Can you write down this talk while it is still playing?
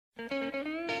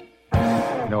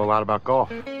You know a lot about golf.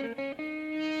 Well,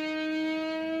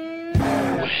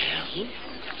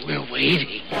 we're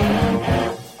waiting.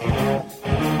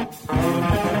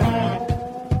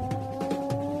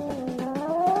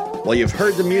 Well, you've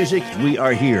heard the music. We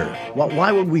are here. Well,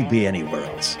 why would we be anywhere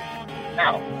else?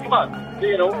 Now, come on.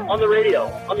 You know, on the radio,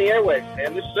 on the airwaves,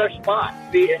 man. This is our spot.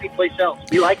 Be anyplace else.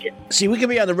 We like it. See, we can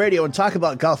be on the radio and talk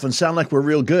about golf and sound like we're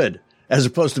real good, as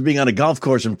opposed to being on a golf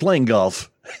course and playing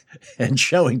golf and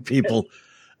showing people.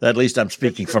 At least I'm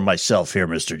speaking for myself here,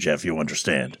 Mr. Jeff. You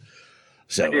understand?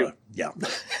 So, yeah.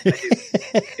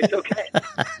 It's okay.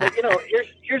 But, you know,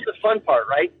 here's the fun part,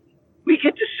 right? We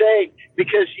get to say,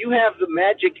 because you have the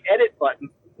magic edit button,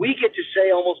 we get to say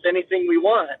almost anything we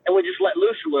want, and we just let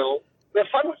loose a little. We have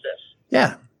fun with this.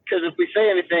 Yeah. Because if we say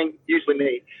anything, usually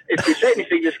me, if we say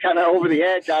anything just kind of over the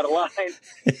edge, out of line,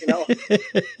 you know.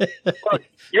 Look,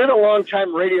 you're the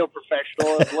longtime radio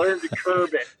professional. I've learned to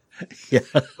curb it. Yeah.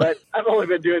 But I've only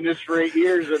been doing this for 8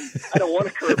 years, and I don't want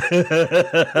to curb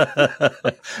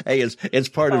it. Hey, it's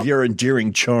part of your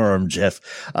endearing charm, Jeff.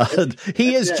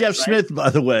 He is Jeff Smith, by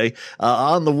the way,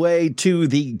 on the way to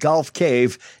the Golf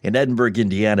Cave in Edinburgh,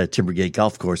 Indiana, Timbergate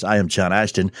Golf Course. I am John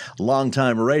Ashton,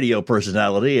 longtime radio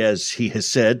personality, as he has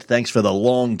said. Thanks for the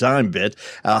long time bit.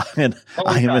 And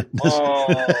I am in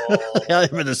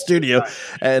the studio,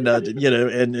 and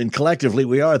and collectively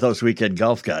we are those weekend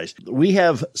golf guys. We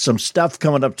have some stuff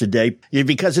coming up today.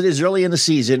 Because it is early in the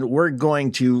season, we're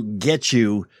going to get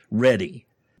you ready.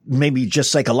 Maybe just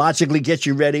psychologically get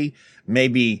you ready,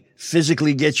 maybe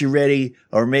physically get you ready,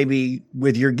 or maybe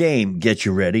with your game get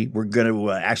you ready. We're going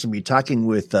to actually be talking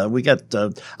with, we got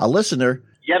a listener.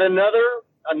 Yet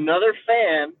another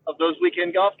fan of those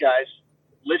weekend golf guys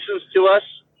listens to us,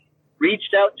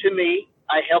 reached out to me.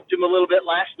 I helped him a little bit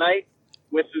last night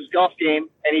with his golf game,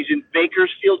 and he's in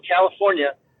Bakersfield,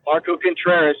 California. Marco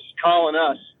Contreras is calling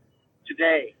us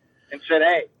today and said,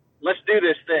 hey, let's do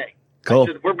this thing. Cool. I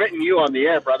said, we're betting you on the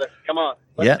air, brother. Come on.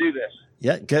 Let's do this.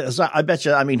 Yeah, because I bet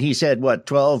you, I mean, he's had,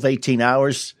 12, 18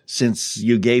 hours since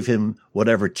you gave him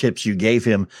whatever tips you gave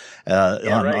him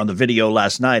on the video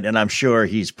last night, and I'm sure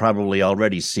he's probably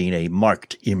already seen a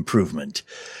marked improvement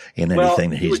in anything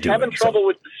that he's doing. He was having trouble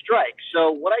with the strike,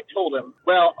 so what I told him,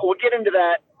 well, we'll get into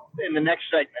that in the next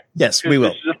segment. Yes, we will.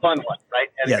 This is a fun one, right?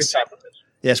 And yes. A good time with this.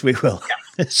 Yes, we will.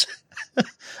 Yeah.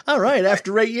 All right.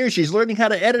 After 8 years, he's learning how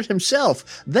to edit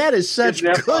himself. That is such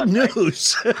good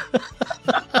news.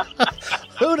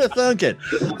 Who'd have thunk it?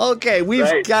 Okay,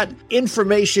 we've got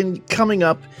information coming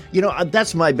up. You know,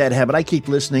 that's my bad habit. I keep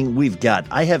listening.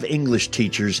 I have English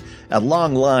teachers, a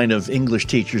long line of English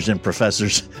teachers and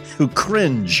professors who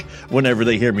cringe whenever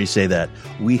they hear me say that.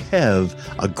 We have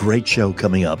a great show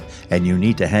coming up, and you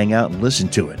need to hang out and listen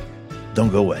to it.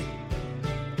 Don't go away.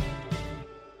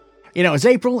 You know, it's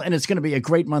April, and it's going to be a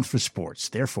great month for sports.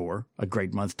 Therefore, a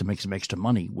great month to make some extra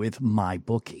money with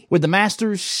MyBookie. With the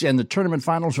Masters and the tournament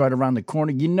finals right around the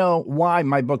corner, you know why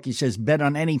MyBookie says bet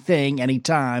on anything,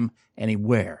 anytime,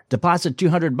 anywhere. Deposit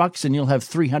 $200 and you'll have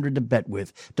 $300 to bet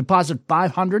with. Deposit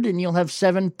 $500 and you'll have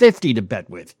 $750 to bet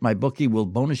with. MyBookie will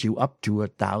bonus you up to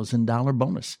 $1,000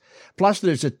 bonus. Plus,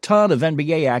 there's a ton of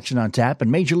NBA action on tap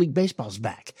and Major League Baseball's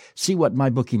back. See what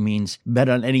MyBookie means. Bet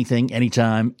on anything,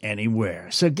 anytime, anywhere.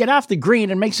 So get off the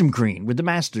green and make some green with the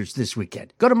Masters this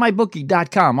weekend. Go to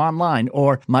MyBookie.com online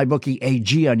or MyBookie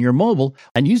AG on your mobile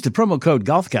and use the promo code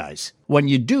GolfGuys. When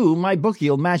you do, MyBookie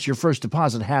will match your first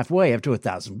deposit halfway up to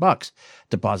 $1,000.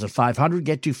 Deposit $500,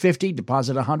 get $250.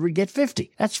 Deposit $100, get $50.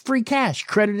 That's free cash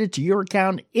credited to your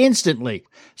account instantly.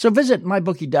 So visit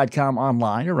MyBookie.com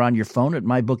online or on your phone at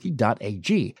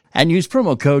MyBookie.ag and use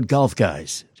promo code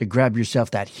GolfGuys to grab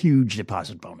yourself that huge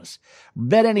deposit bonus.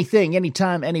 Bet anything,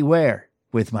 anytime, anywhere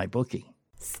with MyBookie.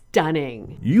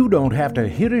 Stunning. You don't have to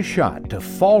hit a shot to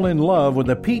fall in love with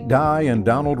the Pete Dye and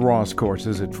Donald Ross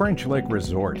courses at French Lick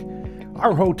Resort.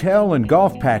 Our hotel and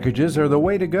golf packages are the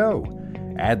way to go.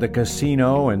 Add the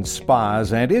casino and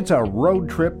spas, and it's a road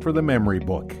trip for the memory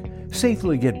book.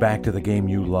 Safely get back to the game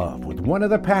you love with one of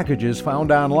the packages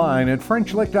found online at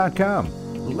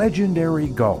FrenchLick.com. Legendary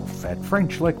golf at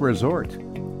French Lick Resort.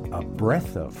 A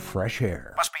breath of fresh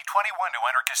air. Must be 21 to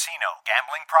enter casino.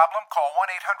 Gambling problem? Call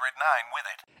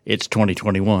 1-800-9-WITH-IT. It's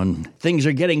 2021. Things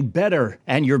are getting better,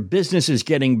 and your business is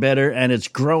getting better, and it's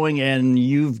growing, and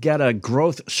you've got a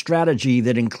growth strategy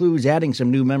that includes adding some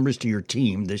new members to your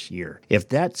team this year. If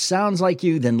that sounds like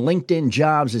you, then LinkedIn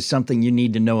Jobs is something you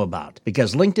need to know about,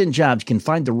 because LinkedIn Jobs can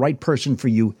find the right person for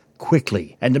you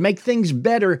quickly. And to make things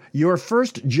better, your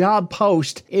first job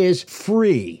post is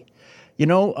free. You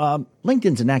know,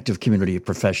 LinkedIn's an active community of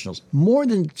professionals. More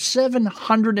than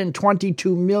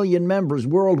 722 million members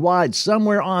worldwide.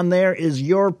 Somewhere on there is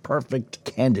your perfect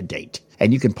candidate.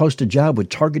 And you can post a job with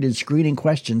targeted screening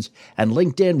questions, and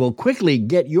LinkedIn will quickly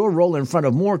get your role in front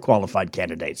of more qualified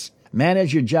candidates.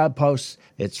 Manage your job posts.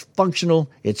 It's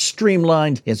functional. It's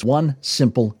streamlined. It's one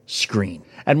simple screen.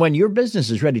 And when your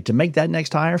business is ready to make that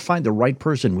next hire, find the right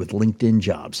person with LinkedIn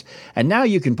Jobs. And now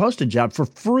you can post a job for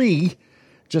free.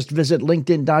 Just visit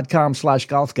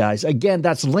linkedin.com/golfguys. Again,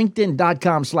 that's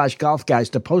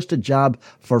linkedin.com/golfguys to post a job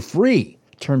for free.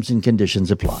 Terms and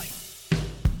conditions apply.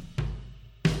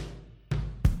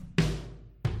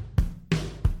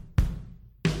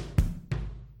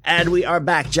 And we are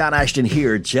back. John Ashton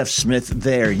here, Jeff Smith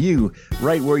there. You,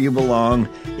 right where you belong,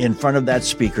 in front of that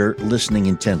speaker, listening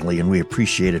intently. And we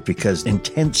appreciate it because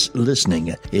intense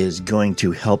listening is going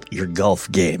to help your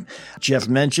golf game. Jeff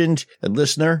mentioned a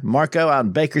listener, Marco, out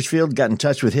in Bakersfield, got in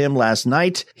touch with him last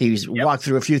night. He's walked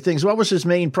through a few things. What was his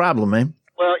main problem, man?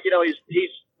 Well, you know, he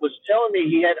was telling me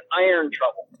he had iron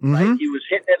trouble, right? He was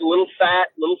hitting it a little fat,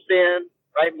 a little thin,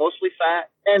 right? Mostly fat.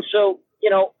 And so, you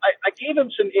know, I gave him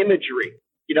some imagery.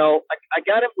 You know, I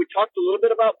got him. We talked a little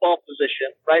bit about ball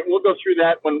position, right? We'll go through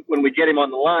that when we get him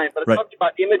on the line. But I talked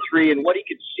about imagery and what he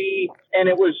could see. And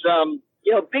it was,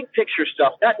 you know, big picture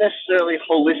stuff, not necessarily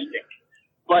holistic,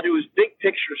 but it was big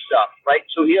picture stuff, right?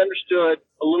 So he understood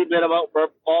a little bit about where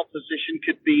ball position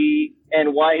could be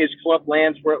and why his club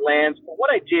lands where it lands. But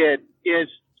what I did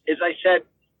is I said,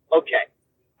 okay,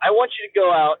 I want you to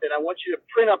go out and I want you to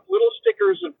print up little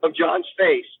stickers of John's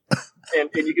face.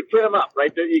 And you can print them up, right?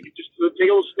 You can just take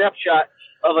a little snapshot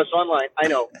of us online. I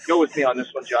know. Go with me on this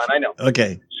one, John. I know.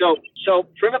 Okay. So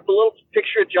print up a little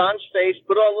picture of John's face,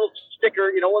 put on a little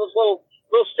sticker, you know, one of those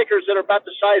little stickers that are about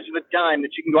the size of a dime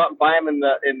that you can go out and buy them in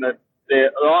the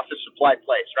office supply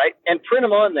place, right? And print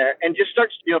them on there and just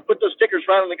start, you know, put those stickers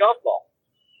right on the golf ball.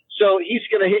 So he's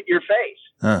going to hit your face.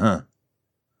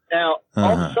 Now,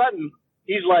 all of a sudden,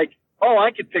 he's like, oh,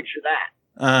 I could picture that.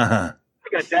 I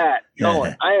got that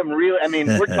going. I am really, I mean,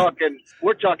 we're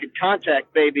talking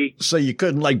contact, baby. So you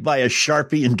couldn't like buy a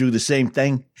Sharpie and do the same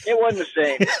thing? It wasn't the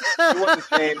same. It wasn't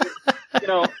the same. You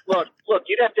know, look,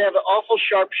 you'd have to have an awful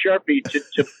sharp Sharpie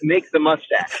to make the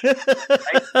mustache.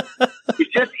 Right?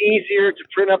 It's just easier to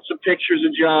print up some pictures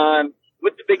of John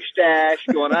with the big stash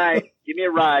going, all right, give me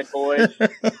a ride, boys.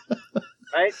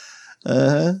 Right?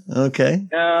 Okay.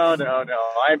 No.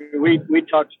 I mean, we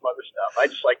talked some other stuff. I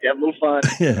just like to have a little fun,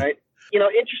 right? You know,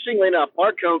 interestingly enough,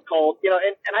 Marco called, you know,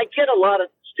 and I get a lot of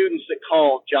students that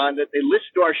call, John, that they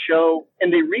listen to our show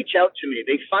and they reach out to me.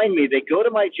 They find me. They go to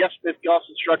my Jeff Smith Golf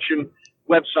Instruction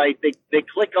website. They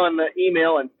click on the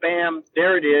email and bam,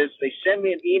 there it is. They send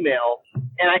me an email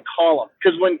and I call them.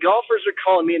 Because when golfers are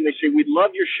calling me and they say, we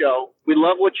love your show, we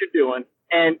love what you're doing,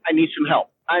 and I need some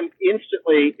help. I'm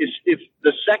instantly, if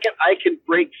the second I can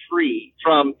break free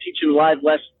from teaching live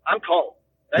lessons, I'm calling.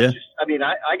 That's just, I mean,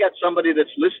 I got somebody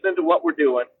that's listening to what we're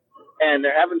doing and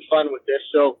they're having fun with this.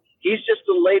 So he's just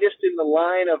the latest in the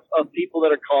line of people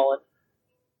that are calling,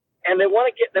 and they want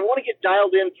to get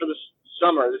dialed in for the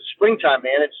summer, the springtime,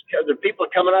 man. The people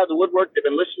are coming out of the woodwork. They've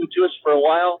been listening to us for a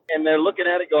while and they're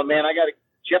looking at it going, man,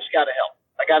 Jeff's got to help.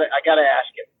 I got to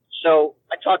ask him. So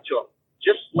I talked to him.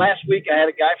 Just last week, I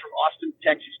had a guy from Austin,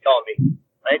 Texas call me,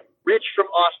 right? Rich from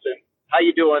Austin. How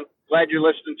you doing? Glad you're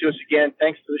listening to us again.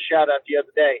 Thanks for the shout out the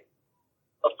other day.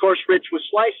 Of course, Rich was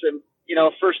slicing, you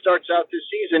know, first starts out this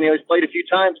season. He's played a few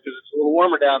times because it's a little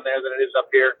warmer down there than it is up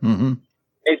here.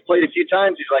 He's played a few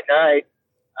times. He's like, all right,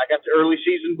 I got the early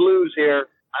season blues here.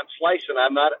 I'm slicing.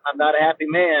 I'm not a happy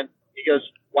man. He goes,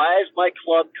 why is my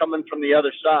club coming from the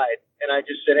other side? And I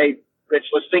just said, hey, Rich,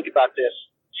 let's think about this.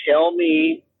 Tell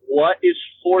me what is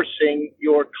forcing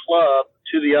your club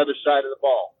to the other side of the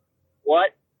ball.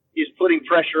 What is putting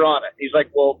pressure on it? He's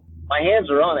like, well, my hands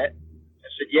are on it. I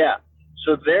said, yeah.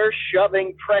 So they're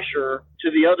shoving pressure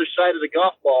to the other side of the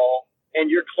golf ball and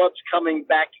your club's coming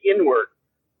back inward.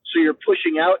 So you're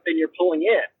pushing out and you're pulling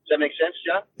in. Does that make sense,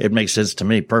 John? It makes sense to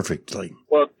me perfectly.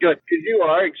 Well, good, because you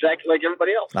are exactly like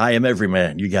everybody else. I am every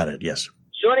man. You got it, yes.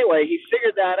 So anyway, he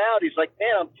figured that out. He's like,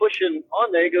 man, I'm pushing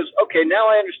on there. He goes, okay, now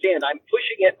I understand. I'm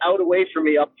pushing it out away from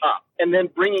me up top and then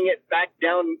bringing it back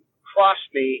down across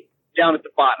me down at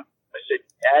the bottom. I said,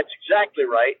 that's exactly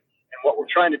right. And what we're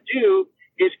trying to do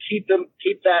is keep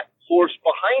that force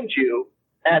behind you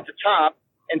at the top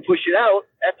and push it out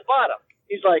at the bottom.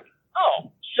 He's like, oh,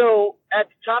 so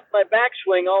at the top of my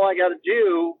backswing, all I got to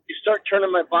do is start turning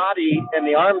my body and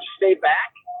the arms stay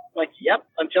back. I'm like, yep,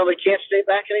 until they can't stay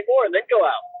back anymore and then go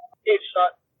out. It's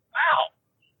wow.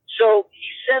 So he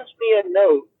sends me a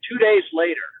note 2 days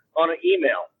later on an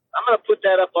email I'm going to put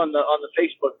that up on the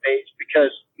Facebook page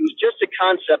because it was just a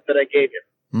concept that I gave him.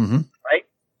 Mm-hmm. Right?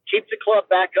 Keep the club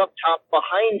back up top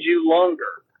behind you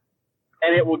longer,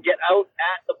 and it will get out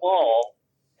at the ball,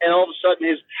 and all of a sudden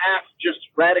his path just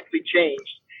radically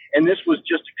changed. And this was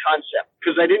just a concept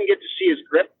because I didn't get to see his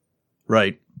grip.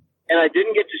 Right. And I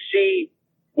didn't get to see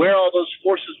where all those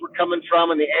forces were coming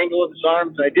from and the angle of his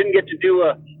arms. I didn't get to do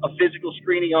a physical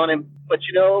screening on him. But,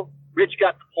 Rich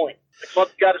got the point. The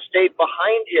club's got to stay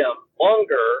behind him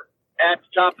longer at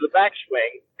the top of the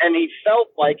backswing. And he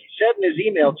felt like, he said in his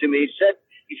email to me,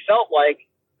 he felt like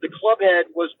the club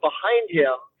head was behind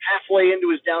him halfway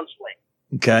into his downswing.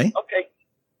 Okay. Okay.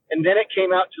 And then it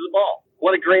came out to the ball.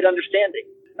 What a great understanding.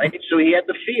 Right? So he had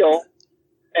the feel.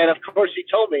 And, of course, he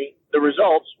told me the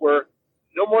results were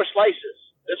no more slices.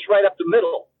 That's right up the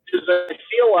middle. Because I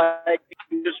feel like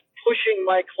I'm just pushing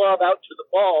my club out to the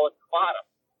ball at the bottom.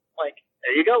 Like,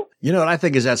 there you go. You know what I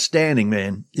think is outstanding,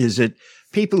 man, is that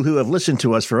people who have listened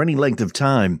to us for any length of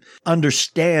time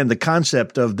understand the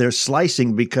concept of their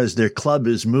slicing because their club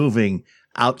is moving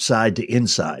outside to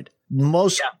inside.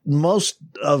 Most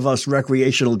of us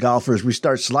recreational golfers, we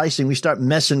start slicing, we start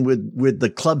messing with the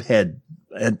club head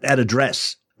at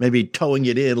address, maybe towing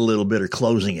it in a little bit or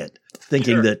closing it,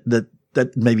 thinking that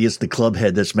maybe it's the club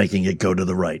head that's making it go to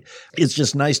the right. It's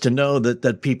just nice to know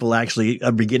that people actually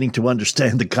are beginning to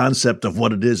understand the concept of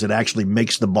what it is that actually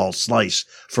makes the ball slice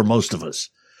for most of us.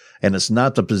 And it's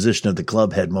not the position of the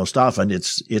club head most often.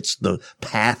 It's the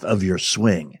path of your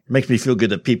swing. It makes me feel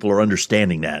good that people are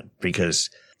understanding that because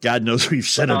God knows we've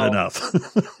said it enough.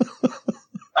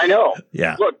 I know.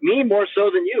 Yeah. Look, me more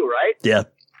so than you, right? Yeah.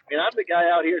 I mean, I'm the guy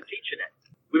out here teaching it.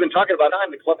 We've been talking about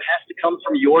time. The club has to come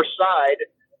from your side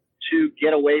to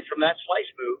get away from that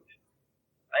slice move,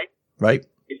 right? Right.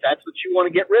 If that's what you want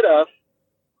to get rid of,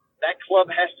 that club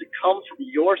has to come from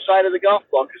your side of the golf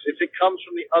ball, because if it comes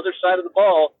from the other side of the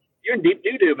ball, you're in deep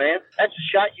doo-doo, man. That's a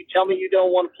shot you tell me you don't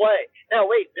want to play. Now,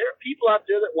 wait, there are people out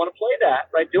there that want to play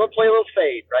that, right? They want to play a little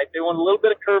fade, right? They want a little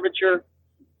bit of curvature.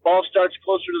 Ball starts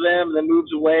closer to them and then moves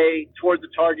away toward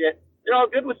the target. They're all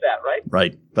good with that, right?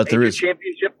 Right. But there is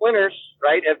championship winners,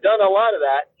 right, have done a lot of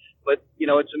that. But,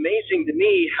 it's amazing to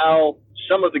me how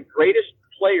some of the greatest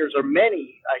players, or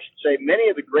many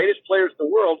of the greatest players in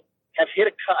the world have hit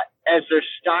a cut as their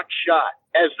stock shot,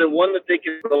 as the one that they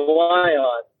can rely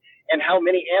on, and how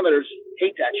many amateurs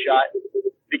hate that shot.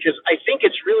 Because I think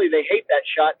it's really they hate that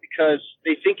shot because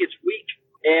they think it's weak,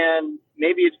 and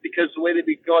maybe it's because the way they've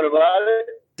been going about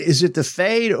it. Is it the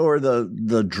fade or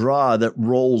the draw that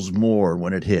rolls more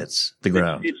when it hits the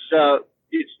ground? It's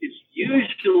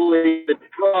usually the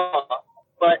draw,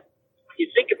 but you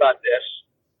think about this,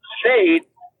 fade,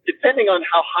 depending on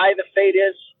how high the fade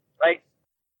is, right,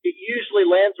 it usually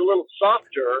lands a little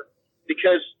softer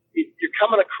because you're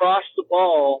coming across the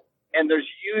ball and there's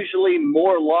usually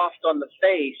more loft on the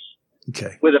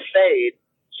face with a fade,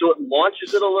 so it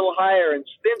launches it a little higher and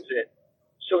spins it.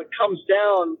 So it comes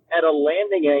down at a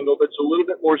landing angle that's a little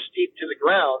bit more steep to the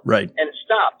ground, right, and it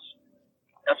stops.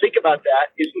 Now think about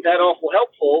that. Isn't that awful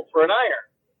helpful for an iron?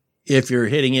 If you're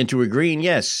hitting into a green,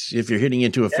 yes. If you're hitting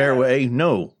into a fairway,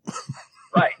 no.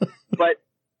 Right. But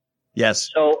yes.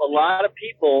 So a lot of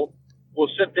people will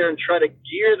sit there and try to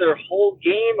gear their whole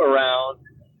game around,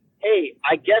 hey,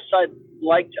 I guess I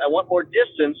want more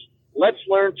distance. Let's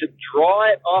learn to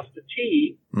draw it off the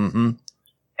tee and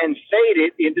fade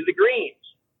it into the greens.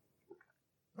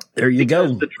 There you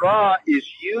go. The draw is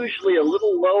usually a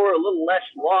little lower, a little less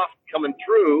loft coming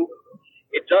through.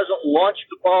 It doesn't launch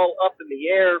the ball up in the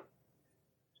air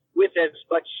with as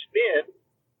much spin.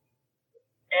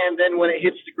 And then when it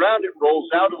hits the ground, it rolls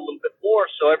out a little bit more.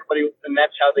 So and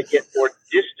that's how they get more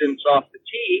distance off the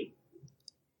tee.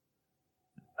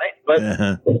 Right?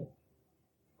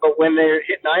 But when they're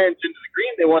hitting irons into the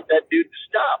green, they want that dude to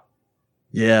stop.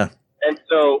 Yeah. And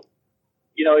so,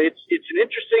 it's an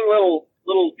interesting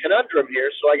little conundrum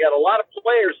here. So I got a lot of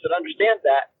players that understand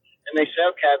that, and they say,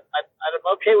 okay, I'm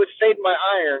okay with fading my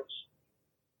irons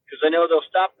because I know they'll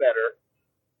stop better,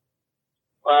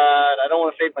 but I don't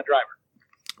want to fade my driver.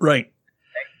 Right.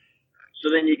 Okay? So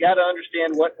then you got to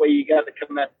understand what way you got to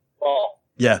come at the ball.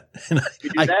 Yeah. If you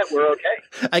do that, we're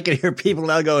okay. I can hear people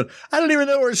now going, I don't even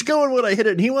know where it's going when I hit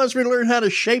it, and he wants me to learn how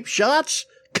to shape shots?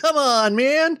 Come on,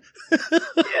 man.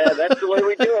 Yeah, that's the way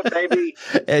we do it, baby.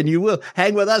 And you will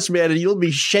hang with us, man, and you'll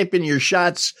be shaping your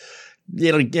shots,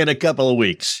 in a couple of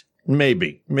weeks.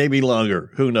 Maybe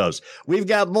longer. Who knows? We've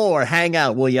got more. Hang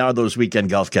out. We are those weekend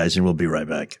golf guys, and we'll be right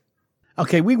back.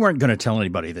 Okay, we weren't going to tell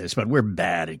anybody this, but we're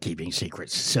bad at keeping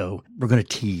secrets, so we're going to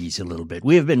tease a little bit.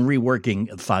 We have been reworking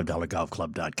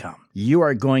 $5golfclub.com. You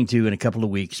are going to, in a couple of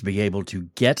weeks, be able to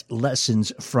get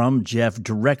lessons from Jeff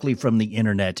directly from the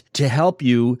internet to help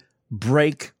you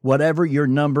break whatever your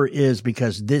number is,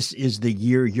 because this is the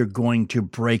year you're going to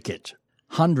break it.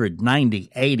 100, 90,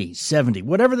 80, 70,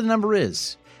 whatever the number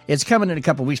is. It's coming in a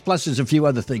couple of weeks, plus there's a few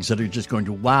other things that are just going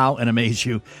to wow and amaze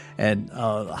you. And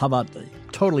how about the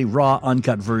totally raw,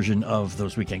 uncut version of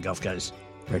those Weekend Golf Guys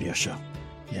radio show?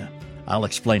 Yeah, I'll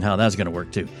explain how that's going to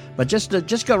work too. But just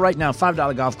go right now,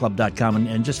 $5golfclub.com,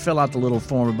 and just fill out the little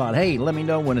form about, hey, let me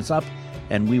know when it's up,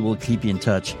 and we will keep you in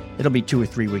touch. It'll be 2 or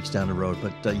 3 weeks down the road,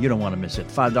 but you don't want to miss it.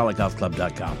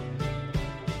 $5golfclub.com.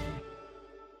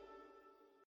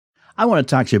 I want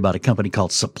to talk to you about a company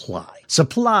called Supply.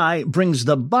 Supply brings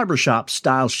the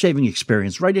barbershop-style shaving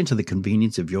experience right into the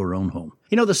convenience of your own home.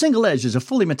 You know, the Single Edge is a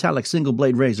fully metallic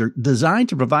single-blade razor designed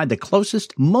to provide the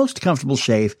closest, most comfortable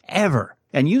shave ever.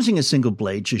 And using a single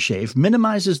blade to shave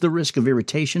minimizes the risk of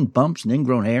irritation, bumps, and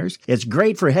ingrown hairs. It's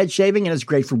great for head shaving, and it's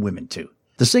great for women, too.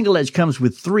 The Single Edge comes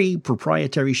with 3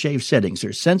 proprietary shave settings.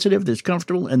 There's sensitive, there's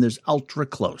comfortable, and there's ultra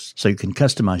close, so you can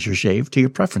customize your shave to your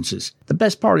preferences. The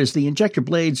best part is the injector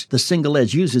blades the Single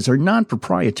Edge uses are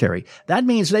non-proprietary. That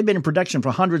means they've been in production for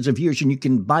hundreds of years, and you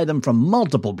can buy them from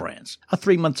multiple brands. A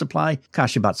 3-month supply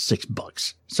costs you about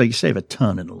 $6, so you save a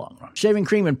ton in the long run. Shaving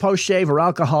cream and post-shave are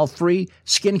alcohol-free.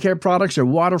 Skincare products are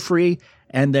water-free.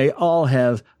 And they all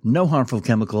have no harmful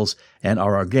chemicals and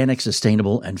are organic,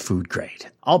 sustainable, and food grade.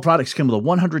 All products come with a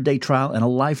 100-day trial and a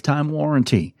lifetime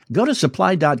warranty. Go to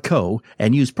supply.co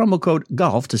and use promo code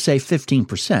GOLF to save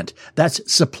 15%. That's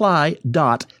supply.co.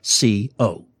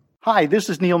 Hi, this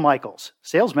is Neil Michaels,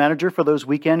 sales manager for those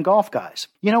Weekend Golf Guys.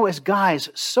 You know, as guys,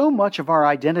 so much of our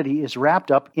identity is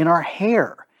wrapped up in our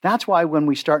hair. That's why when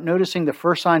we start noticing the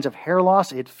first signs of hair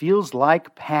loss, it feels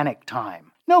like panic time.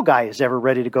 No guy is ever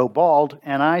ready to go bald,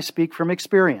 and I speak from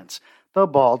experience. The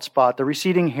bald spot, the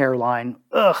receding hairline,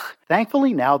 ugh.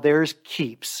 Thankfully now there's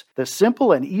Keeps, the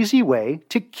simple and easy way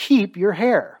to keep your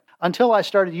hair. Until I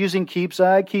started using Keeps,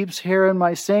 I keeps hair in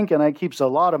my sink and I keeps a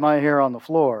lot of my hair on the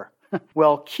floor.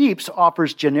 Well, Keeps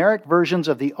offers generic versions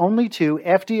of the only 2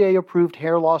 FDA-approved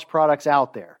hair loss products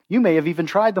out there. You may have even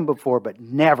tried them before, but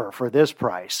never for this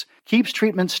price. Keeps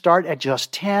treatments start at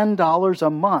just $10 a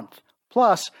month.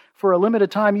 Plus, for a limited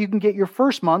time, you can get your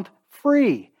first month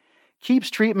free.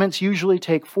 Keeps treatments usually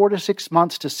take 4 to 6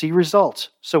 months to see results.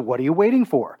 So what are you waiting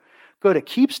for? Go to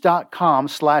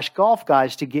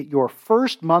keeps.com/golfguys to get your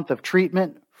first month of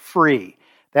treatment free.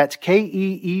 That's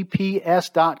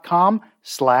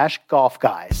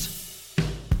KEEPS.com/golfguys.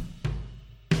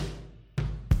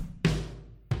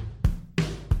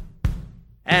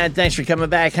 And thanks for coming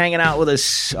back, hanging out with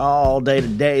us all day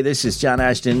today. This is John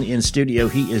Ashton in studio.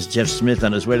 He is Jeff Smith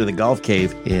on his way to the golf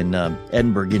cave in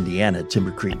Edinburgh, Indiana,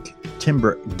 Timber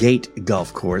Gate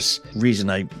Golf Course. Reason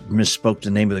I misspoke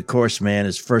the name of the course, man,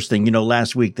 is first thing, you know,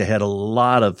 last week they had a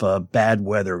lot of bad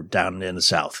weather down in the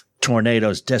south.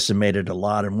 Tornadoes decimated a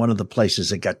lot, and one of the places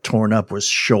that got torn up was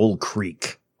Shoal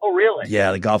Creek. Oh, really?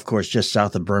 Yeah, the golf course just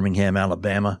south of Birmingham,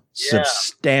 Alabama. Yeah.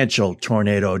 Substantial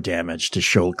tornado damage to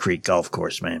Shoal Creek Golf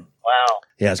Course, man. Wow.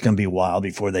 Yeah, it's going to be a while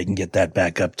before they can get that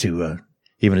back up to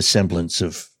even a semblance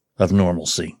of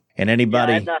normalcy. And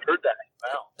anybody... Yeah, I had not heard that.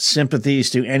 Wow. Sympathies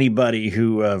to anybody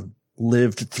who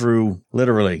lived through,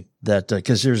 literally, that,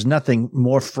 because there's nothing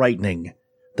more frightening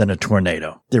than a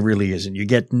tornado. There really isn't. You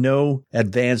get no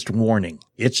advanced warning.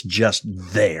 It's just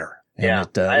there. And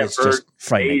yeah, it's just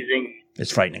frightening. Amazing.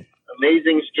 It's frightening.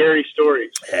 Amazing, scary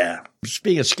stories. Yeah.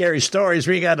 Speaking of scary stories,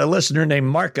 we got a listener named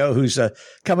Marco who's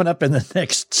coming up in the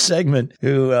next segment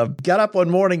who got up one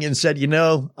morning and said, you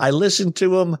know, I listened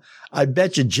to him. I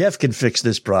bet you Jeff can fix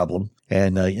this problem.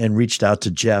 And reached out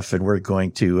to Jeff, and we're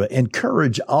going to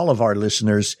encourage all of our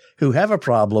listeners who have a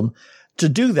problem to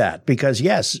do that, because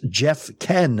yes, Jeff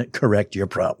can correct your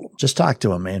problem. Just talk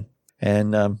to him, man.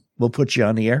 And we'll put you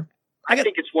on the air. I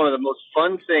think it's one of the most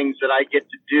fun things that I get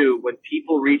to do when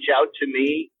people reach out to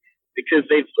me because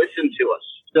they've listened to us.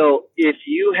 So if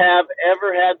you have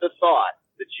ever had the thought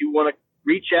that you want to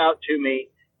reach out to me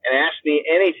and ask me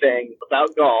anything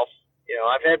about golf, you know,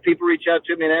 I've had people reach out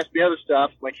to me and ask me other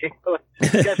stuff. I'm like, hey,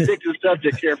 you got to stick to the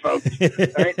subject here, folks. All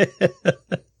right?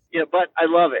 Yeah, but I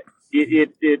love it.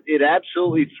 It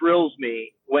absolutely thrills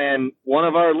me when one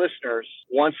of our listeners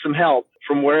wants some help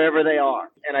from wherever they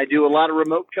are. And I do a lot of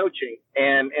remote coaching,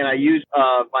 and I use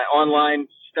my online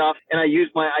stuff, and I use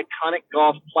my Iconic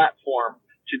Golf platform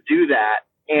to do that.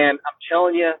 And I'm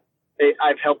telling you,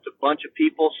 I've helped a bunch of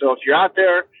people. So if you're out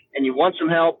there and you want some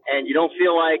help and you don't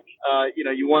feel like,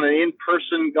 you want an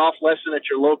in-person golf lesson at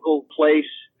your local place,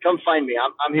 come find me.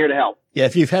 I'm here to help. Yeah,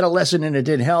 if you've had a lesson and it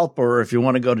didn't help, or if you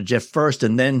want to go to Jeff first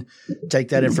and then take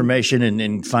that information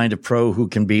and find a pro who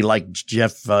can be like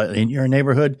Jeff in your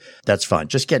neighborhood, that's fine.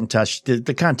 Just get in touch.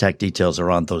 The contact details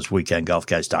are on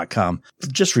thoseweekendgolfguys.com.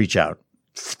 Just reach out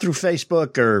through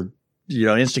Facebook or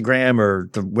Instagram or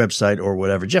the website or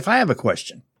whatever. Jeff, I have a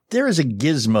question. There is a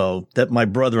gizmo that my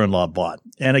brother-in-law bought.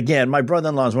 And again, my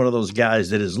brother-in-law is one of those guys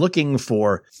that is looking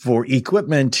for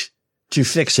equipment to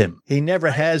fix him. He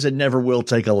never has and never will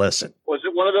take a lesson. Was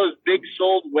it one of those big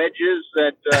sold wedges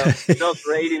that sells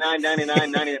for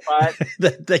 $89.99,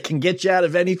 $95? that can get you out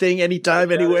of anything,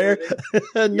 anytime, anywhere?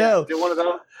 No. Is it one of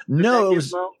those? No,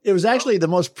 it was actually the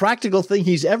most practical thing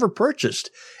he's ever purchased.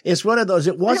 It's one of those.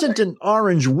 It wasn't an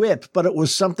orange whip, but it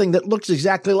was something that looks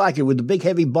exactly like it with the big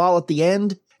heavy ball at the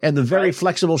end and the very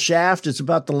flexible shaft. It's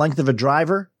about the length of a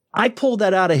driver. I pulled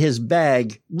that out of his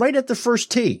bag right at the first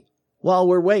tee while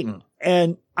we're waiting.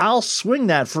 And I'll swing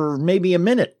that for maybe a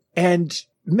minute. And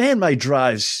man, my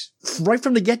drives right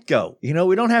from the get-go. We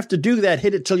don't have to do that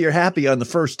hit it till you're happy on the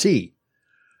first tee.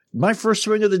 My first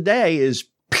swing of the day is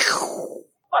pew.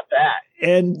 Not that.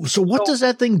 And so what does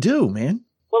that thing do, man?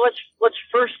 Well, let's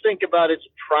first think about its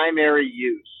primary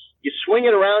use. You swing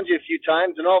it around you a few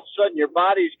times and all of a sudden your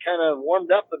body's kind of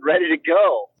warmed up and ready to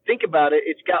go. Think about it.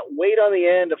 It's got weight on the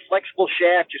end, a flexible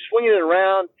shaft. You're swinging it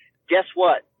around. Guess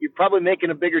what? You're probably making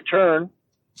a bigger turn.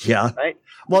 Yeah. Right?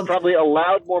 Well, you probably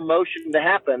allowed more motion to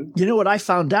happen. You know what I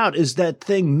found out is that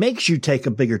thing makes you take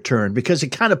a bigger turn because it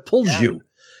kind of pulls you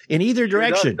in either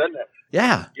direction. Does, doesn't it?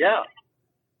 Yeah. Yeah.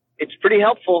 It's pretty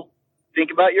helpful. Think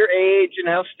about your age and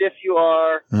how stiff you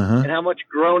are and how much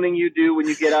groaning you do when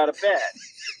you get out of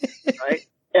bed. Right?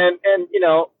 And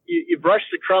you brush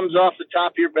the crumbs off the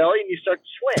top of your belly and you start to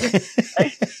swing.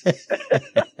 Right?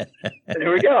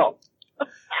 There we go.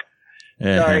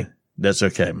 Sorry. That's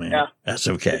okay, man. Yeah. That's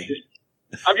okay.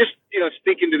 I'm just,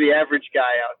 speaking to the average guy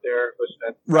out there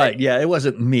listening. Right. Yeah. It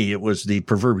wasn't me. It was the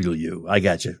proverbial you. I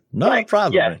got you. Not a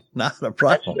problem. Yeah. Not a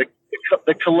problem.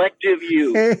 The collective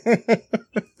you.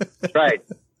 Right.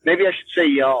 Maybe I should say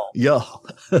y'all. Y'all.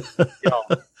 Y'all.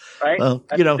 Right? Well,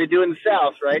 That's what they do in the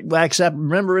South, right? Well, except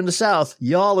remember in the South,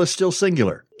 y'all is still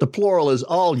singular. The plural is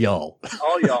all y'all.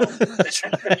 All y'all.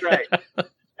 That's right.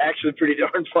 Actually pretty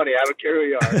darn funny. I don't care who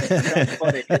you are. That's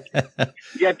funny.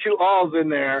 You got two alls in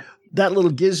there. That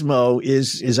little gizmo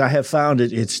is I have found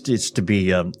it's to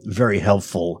be very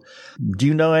helpful. Do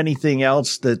you know anything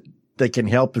else that can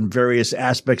help in various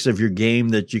aspects of your game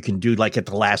that you can do like at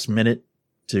the last minute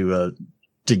to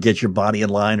get your body in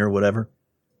line or whatever?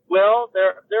 Well,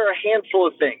 there are a handful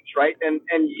of things, right? And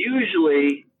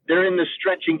usually they're in the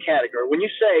stretching category. When you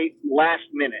say last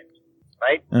minute,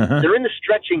 right? They're in the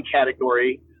stretching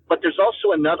category. But there's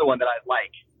also another one that I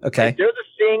like. Okay. Like they're the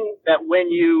thing that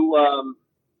when you,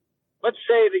 let's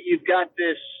say that you've got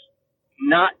this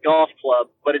not golf club,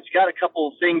 but it's got a couple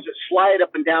of things that slide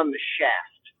up and down the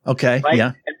shaft. Okay. Right?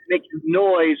 Yeah. And make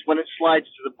noise when it slides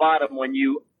to the bottom when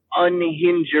you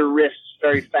unhinge your wrists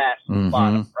very fast to the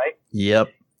bottom, right?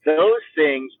 Yep. Those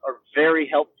things are very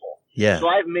helpful. Yeah. So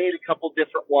I've made a couple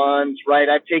different ones, right?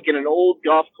 I've taken an old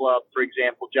golf club, for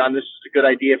example. John, this is a good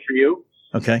idea for you.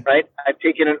 Okay. Right? I've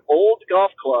taken an old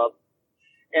golf club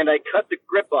and I cut the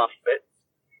grip off of it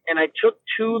and I took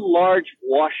two large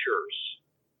washers.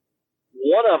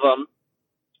 One of them,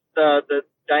 the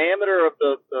diameter of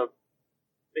the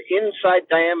inside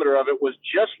diameter of it was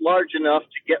just large enough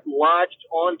to get lodged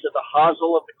onto the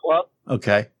hosel of the club.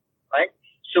 Okay. Right?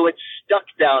 So it's stuck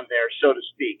down there, so to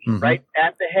speak, right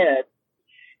at the head.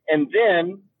 And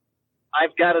then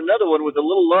I've got another one with a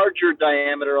little larger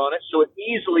diameter on it, so it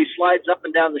easily slides up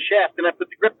and down the shaft, and I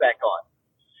put the grip back on.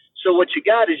 So what you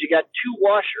got is you got two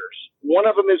washers. One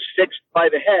of them is fixed by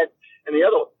the head, and the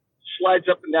other one slides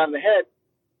up and down the head.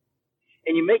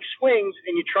 And you make swings,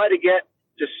 and you try to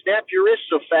snap your wrist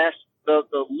so fast,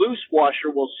 the loose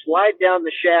washer will slide down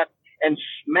the shaft and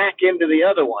smack into the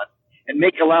other one and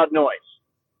make a loud noise.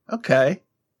 Okay.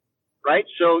 Right?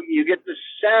 So you get the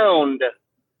sound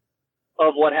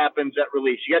of what happens at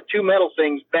release. You got two metal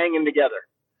things banging together.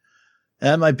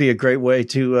 That might be a great way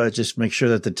to just make sure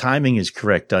that the timing is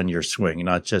correct on your swing,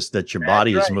 not just that your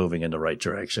body is moving in the right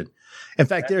direction. In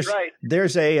fact, there's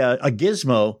a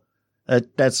gizmo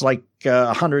that's like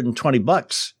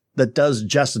 $120 that does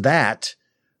just that.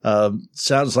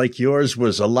 Sounds like yours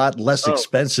was a lot less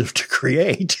expensive to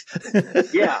create.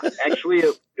 Yeah, actually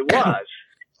it was.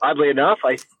 Oddly enough,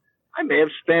 I may have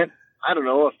spent, I don't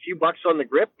know, a few bucks on the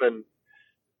grip and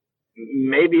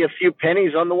maybe a few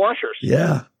pennies on the washers.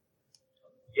 Yeah.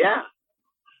 Yeah.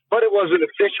 But it wasn't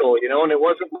official, and it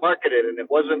wasn't marketed, and it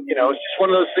wasn't, it's just one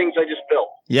of those things I just built.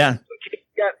 Yeah. So in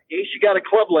case you got a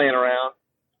club laying around,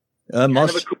 kind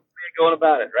of a cool way of going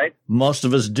about it, right? Most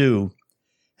of us do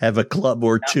have a club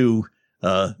or two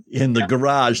in the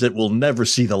garage that will never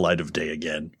see the light of day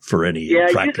again for any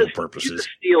practical purposes. Use a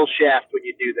steel shaft when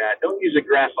you do that. Don't use a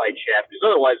graphite shaft, because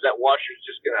otherwise that washer is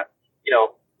just going to,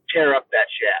 tear up that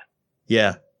shaft.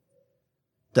 Yeah.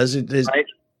 Right?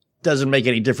 Doesn't make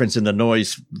any difference in the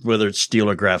noise, whether it's steel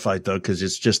or graphite, though, because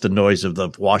it's just the noise of the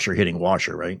washer hitting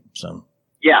washer, right? So.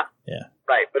 Yeah. Yeah.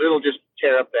 Right, but it'll just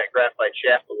tear up that graphite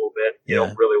shaft a little bit. You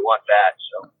don't really want that.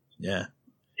 So. Yeah.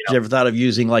 Did you ever thought of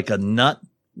using like a nut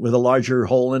with a larger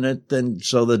hole in it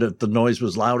so that the noise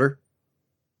was louder?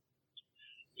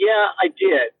 Yeah, I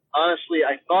did. Honestly,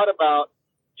 I thought about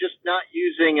just not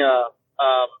using a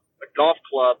golf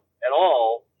club at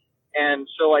all. And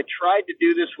so I tried to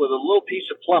do this with a little piece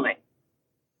of plumbing.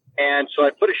 And so I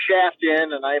put a shaft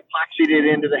in and I epoxied it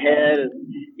into the head and,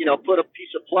 put a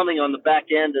piece of plumbing on the back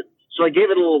end. And so I gave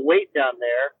it a little weight down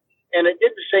there and it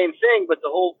did the same thing. But the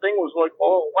whole thing was like,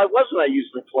 oh, why wasn't I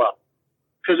using the club?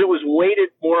 Because it was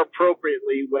weighted more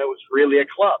appropriately when it was really a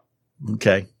club.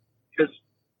 Okay. Because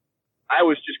I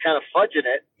was just kind of fudging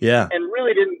it. Yeah. And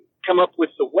really didn't come up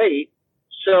with the weight.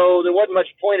 So there wasn't much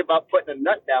point about putting a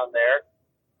nut down there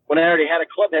when I already had a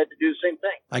club head to do the same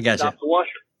thing. I got you. Stop the washer.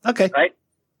 Okay. Right?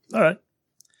 All right.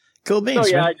 Cool beans.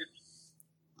 So, yeah, man.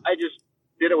 I just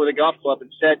did it with a golf club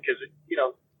instead because it,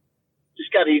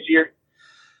 just got easier.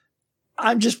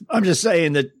 I'm just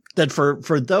saying that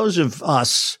for those of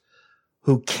us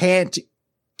who can't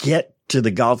get to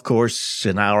the golf course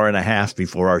an hour and a half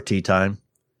before our tee time.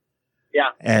 Yeah.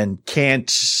 And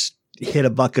can't hit a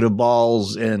bucket of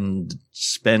balls and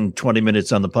spend 20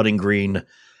 minutes on the putting green.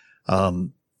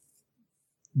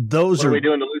 Those what are we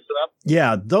doing to loosen up?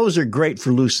 Yeah, those are great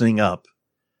for loosening up.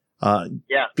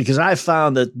 Yeah. Because I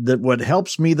found that what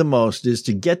helps me the most is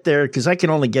to get there, because I can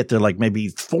only get there like maybe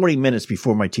 40 minutes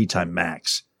before my tee time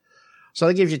max. So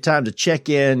that gives you time to check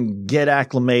in, get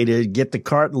acclimated, get the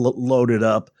cart loaded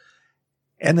up,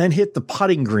 and then hit the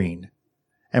putting green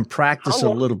and practice a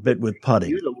little bit with putting.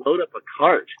 You to load up a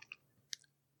cart.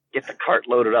 Get the cart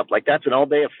loaded up. Like that's an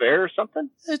all-day affair or something?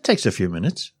 It takes a few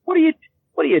minutes. What are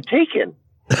you taking?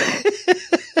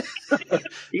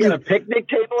 You got a picnic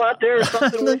table out there or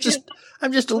something?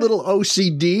 I'm just a little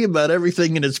OCD about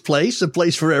everything in its place, a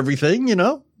place for everything,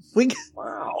 Wow.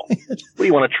 What, do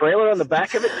you want a trailer on the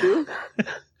back of it too?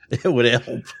 It would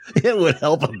help. It would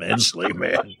help immensely,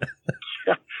 man.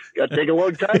 Got to take a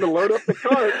long time to load up the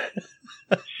cart.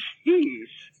 Jeez.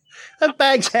 That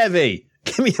bag's heavy.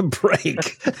 Give me a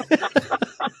break.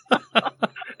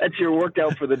 That's your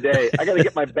workout for the day. I got to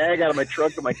get my bag out of my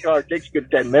trunk of my car. It takes a good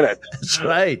 10 minutes. That's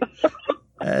right.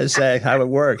 That's how it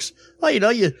works. Well,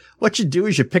 what you do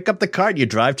is you pick up the cart, you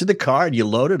drive to the car, and you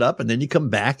load it up, and then you come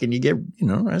back and you get,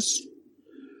 that's,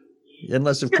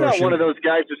 unless of You're course not one of those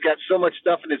guys who's got so much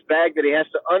stuff in his bag that he has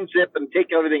to unzip and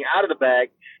take everything out of the bag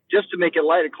just to make it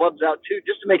light. It clubs out too,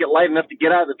 just to make it light enough to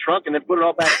get out of the trunk and then put it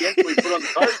all back in so we put it on the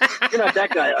cart. You're not that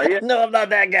guy, are you? No, I'm not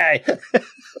that guy.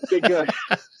 Okay, good.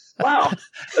 Wow.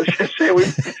 I was going to say,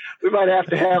 we might have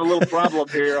to have a little problem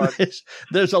here.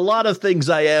 There's a lot of things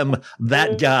I am.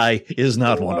 That guy is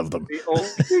not one of them. The only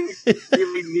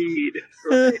thing we need.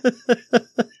 Right?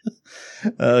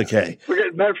 Okay.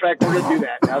 Matter of fact, we're going to do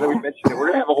that now that we mentioned it.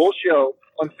 We're going to have a whole show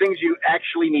on things you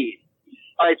actually need.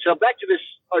 All right, so back to this,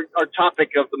 our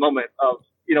topic of the moment of,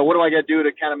 what do I got to do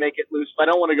to kind of make it loose? If I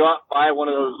don't want to go out and buy one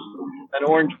of those, an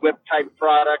orange whip type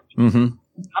product,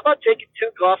 how about taking two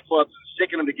golf clubs and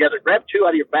sticking them together? Grab two out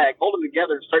of your bag, hold them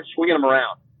together, and start swinging them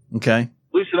around. Okay.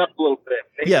 Loosen up a little bit.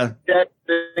 Make that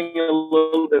thing a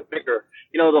little bit bigger.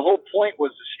 The whole point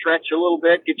was to stretch a little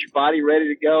bit, get your body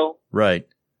ready to go. Right.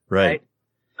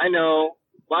 I know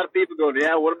a lot of people go,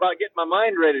 yeah, what about getting my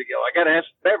mind ready to go? I got to have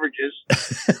some beverages.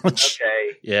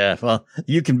 Okay. Yeah, well,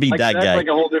 you can be that guy. That's like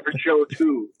a whole different show,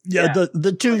 too. Yeah,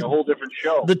 the two. Like a whole different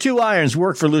show. The two irons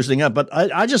work for loosening up, but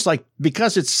I just like,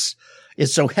 because it's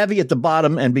so heavy at the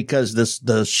bottom and because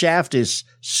the shaft is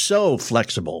so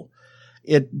flexible,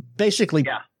 it basically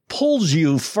pulls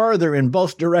you further in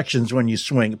both directions when you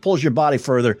swing. It pulls your body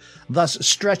further, thus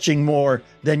stretching more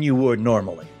than you would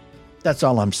normally. That's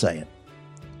all I'm saying.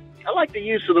 I like the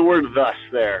use of the word thus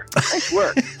there. Nice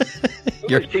work.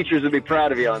 Your teachers would be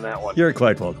proud of you on that one. You're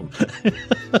quite welcome.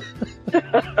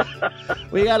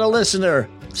 We got a listener.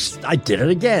 I did it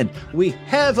again. We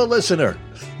have a listener.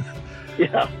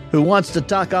 Yeah. Who wants to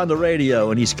talk on the radio,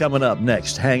 and he's coming up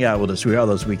next. Hang out with us. We are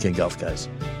those Weekend Golf Guys.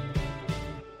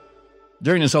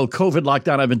 During this whole COVID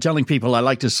lockdown, I've been telling people I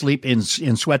like to sleep in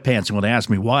sweatpants. And when they ask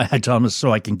me why, I tell them it's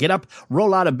so I can get up,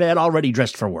 roll out of bed, already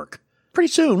dressed for work. Pretty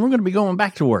soon, we're going to be going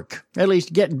back to work, at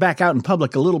least getting back out in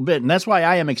public a little bit. And that's why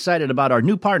I am excited about our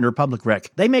new partner, Public Rec.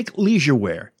 They make leisure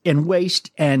wear in waist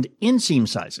and inseam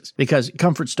sizes because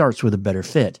comfort starts with a better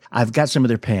fit. I've got some of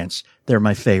their pants. They're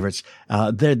my favorites.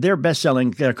 They're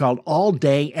best-selling. They're called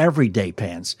all-day, everyday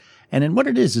pants. And then what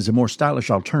it is a more stylish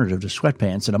alternative to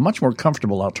sweatpants and a much more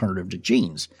comfortable alternative to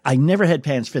jeans. I never had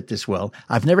pants fit this well.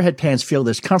 I've never had pants feel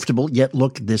this comfortable yet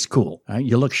look this cool. Right?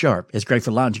 You look sharp. It's great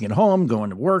for lounging at home,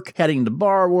 going to work, heading to the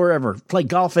bar, wherever. Play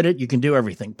golf in it. You can do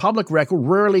everything. Public Rec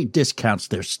rarely discounts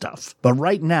their stuff. But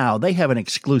right now, they have an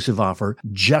exclusive offer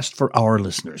just for our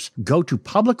listeners. Go to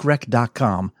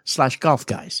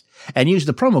publicrec.com/golfguys and use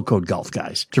the promo code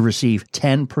golfguys to receive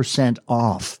 10%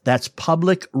 off. That's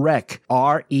Public Rec,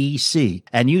 REC,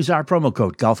 and use our promo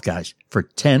code golfguys for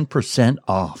 10%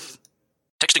 off.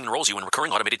 Texting enrolls you in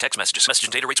recurring automated text messages. Message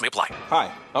and data rates may apply.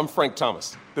 Hi, I'm Frank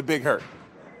Thomas, the Big Hurt.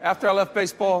 After I left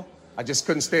baseball, I just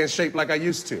couldn't stay in shape like I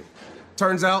used to.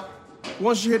 Turns out,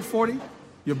 once you hit 40,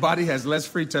 your body has less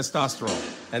free testosterone,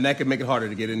 and that can make it harder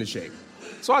to get into shape.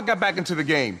 So I got back into the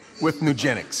game with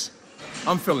Nugenics.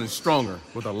 I'm feeling stronger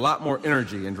with a lot more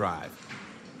energy and drive.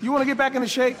 You want to get back into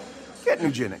shape? Get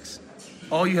Nugenics.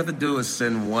 All you have to do is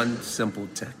send one simple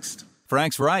text.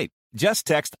 Frank's right. Just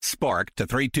text SPARK to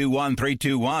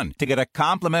 321321 to get a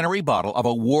complimentary bottle of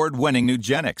award-winning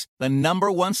Nugenics, the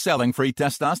 #1 selling free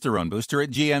testosterone booster at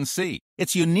GNC.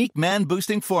 Its unique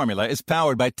man-boosting formula is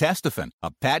powered by Testofen,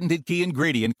 a patented key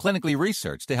ingredient clinically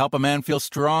researched to help a man feel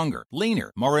stronger,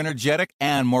 leaner, more energetic,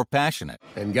 and more passionate.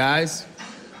 And guys,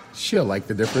 she'll like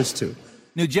the difference too.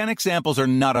 Nugenic samples are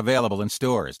not available in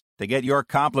stores. To get your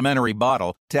complimentary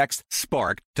bottle, text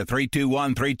SPARK to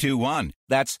 321321.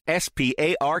 That's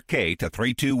SPARK to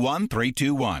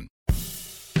 321321.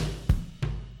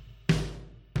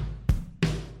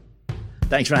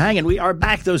 Thanks for hanging. We are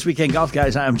back, those weekend golf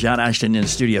guys. I'm John Ashton in the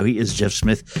studio. He is Jeff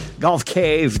Smith. Golf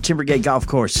Cave, Timbergate Golf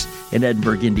Course in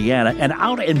Edinburgh, Indiana. And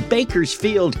out in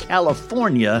Bakersfield,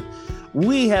 California,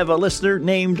 we have a listener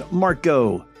named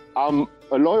Marco. I'm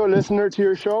a loyal listener to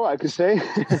your show, I could say.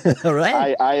 All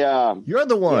right. You're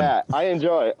the one. Yeah, I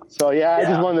enjoy it. So, I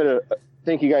just wanted to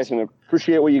thank you guys and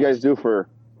appreciate what you guys do for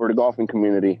the golfing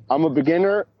community. I'm a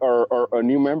beginner or a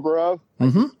new member of.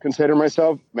 Consider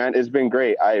myself. Man, it's been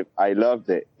great. I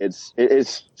loved it. It's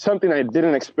something I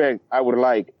didn't expect I would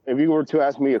like. If you were to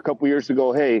ask me a couple years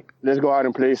ago, hey, let's go out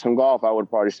and play some golf, I would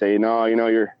probably say, no,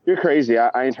 you're crazy.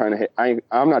 I ain't trying to hit.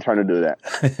 I'm not trying to do that.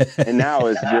 And now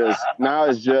it's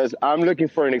just I'm looking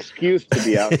for an excuse to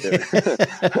be out there.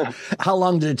 How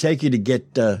long did it take you to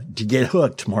get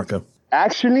hooked, Marco?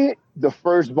 Actually, the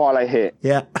first ball I hit.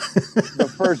 Yeah.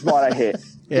 The first ball I hit.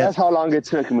 Yeah. That's how long it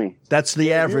took me. That's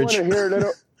the average. If you want to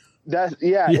hear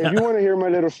if you want to hear my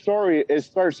little story, it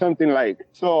starts something like,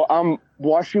 so I'm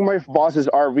washing my boss's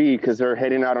RV because they're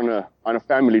heading out on a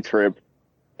family trip.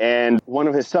 And one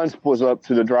of his sons pulls up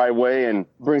to the driveway and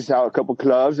brings out a couple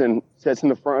clubs and sits in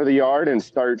the front of the yard and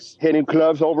starts hitting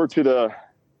clubs over to the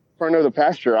front of the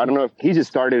pasture. I don't know if he just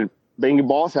started banging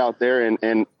balls out there,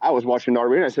 and I was watching the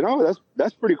RV and I said, oh,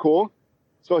 that's pretty cool.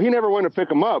 So he never went to pick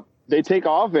them up. They take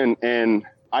off and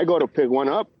I go to pick one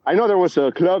up. I know there was a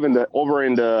club over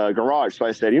in the garage. So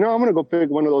I said, I'm going to go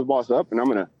pick one of those balls up and I'm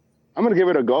going to give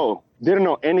it a go. Didn't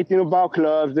know anything about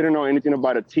clubs. Didn't know anything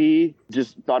about a tee.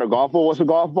 Just thought a golf ball was a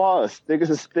golf ball. A stick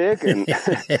is a stick. And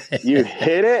you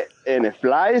hit it and it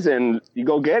flies and you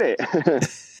go get it.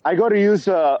 I go to use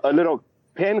a little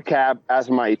pen cap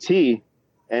as my tee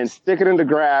and stick it in the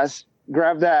grass,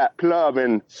 grab that club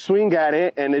and swing at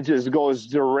it, and it just goes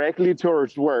directly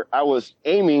towards where I was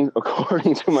aiming,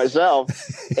 according to myself,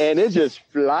 and it just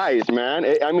flies, man.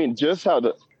 It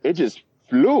just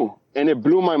flew, and it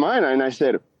blew my mind, and I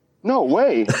said, no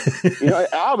way.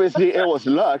 Obviously it was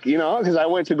luck, because I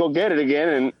went to go get it again,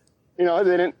 and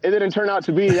it didn't turn out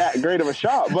to be that great of a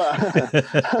shot, but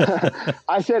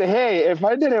I said, hey, if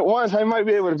I did it once, I might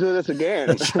be able to do this again.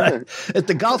 That's right. If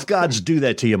the golf gods do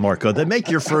that to you, Marco, they make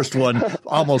your first one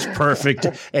almost perfect,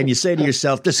 and you say to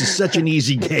yourself, this is such an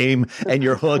easy game, and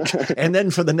you're hooked, and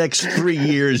then for the next 3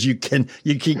 years, you can't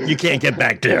get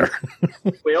back there.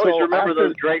 We always remember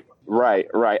those great. Right.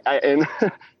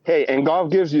 Hey, and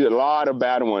golf gives you a lot of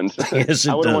bad ones. Yes,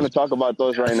 it I wouldn't does. want to talk about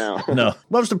those right now. No.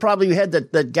 What was the problem you had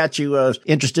that got you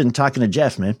interested in talking to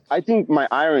Jeff, man? I think my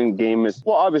iron game is,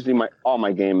 well, obviously all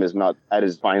my game is not at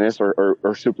its finest or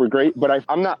super great, but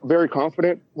I'm not very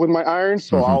confident with my irons,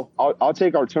 so I'll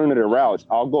take alternative routes.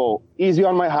 I'll go easy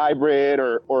on my hybrid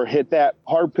or hit that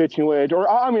hard pitching wedge, or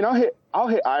I'll hit I'll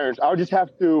hit irons. I'll just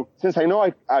have to, since I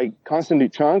know I constantly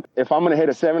chunk, if I'm going to hit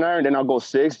a 7-iron, then I'll go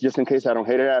 6 just in case I don't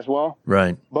hit it as well.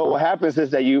 Right. But what happens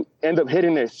is that you end up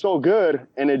hitting it so good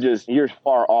and you're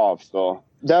far off. So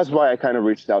that's why I kind of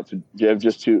reached out to Jeff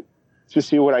just to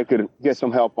see what I could get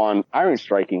some help on iron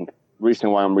striking. Reason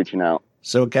why I'm reaching out.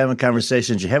 So what kind of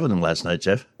conversations did you have with him last night,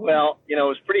 Jeff? Well, it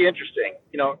was pretty interesting.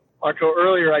 Marco,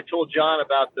 earlier I told John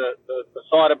about the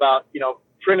thought about,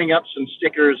 printing up some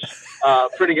stickers,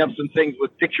 printing up some things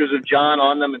with pictures of John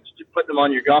on them and putting them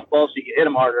on your golf ball so you can hit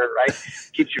them harder, right?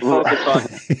 Keeps your focus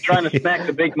on trying to smack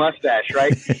the big mustache,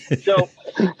 right? So,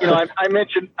 I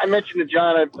mentioned to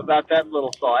John about that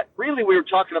little thought. Really, we were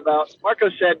talking about, Marco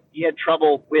said he had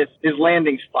trouble with his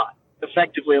landing spot.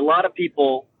 Effectively, a lot of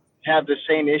people have the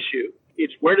same issue.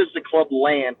 It's where does the club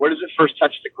land? Where does it first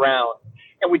touch the ground?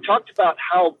 And we talked about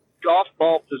how golf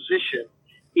ball position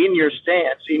in your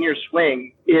stance, in your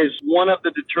swing, is one of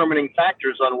the determining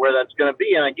factors on where that's going to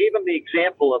be. And I gave him the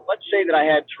example of, let's say that I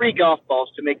had 3 golf balls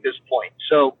to make this point.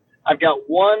 So I've got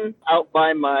one out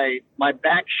by my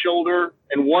back shoulder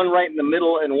and one right in the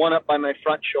middle and one up by my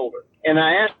front shoulder. And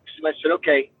I asked him, I said,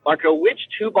 okay, Marco, which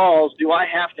 2 balls do I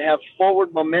have to have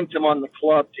forward momentum on the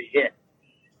club to hit?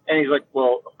 And he's like,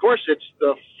 well, of course, it's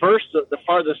the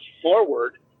farthest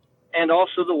forward and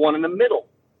also the one in the middle.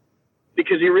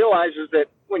 Because he realizes that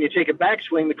when you take a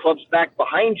backswing, the club's back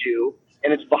behind you,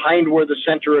 and it's behind where the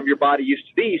center of your body used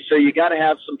to be. So you got to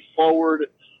have some forward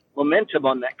momentum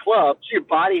on that club. So your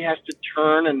body has to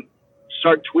turn and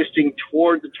start twisting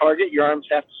toward the target. Your arms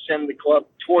have to send the club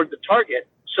toward the target.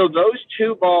 So those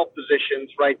 2 ball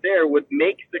positions right there would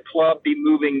make the club be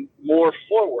moving more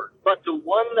forward. But the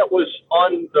one that was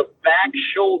on the back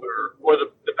shoulder or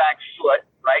the back foot,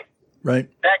 right? Right.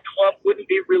 That club wouldn't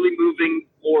be really moving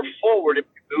more forward.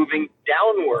 It'd be moving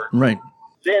downward. Right.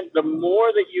 Then the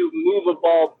more that you move a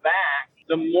ball back,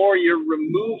 the more you're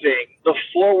removing the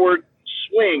forward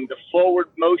swing, the forward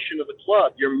motion of the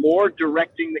club. You're more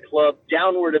directing the club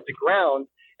downward at the ground.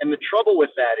 And the trouble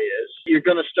with that is you're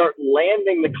going to start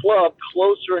landing the club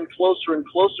closer and closer and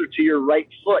closer to your right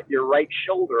foot, your right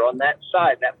shoulder on that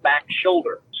side, that back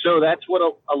shoulder. So that's what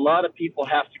a lot of people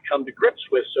have to come to grips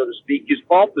with, so to speak, is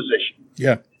ball position.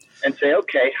 Yeah. And say,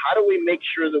 okay, how do we make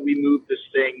sure that we move this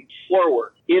thing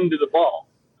forward into the ball?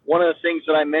 One of the things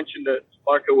that I mentioned to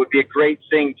Marco would be a great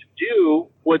thing to do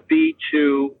would be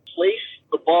to place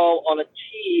the ball on a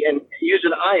tee and use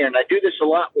an iron. I do this a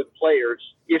lot with players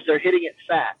if they're hitting it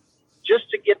fat, just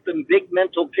to get the big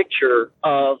mental picture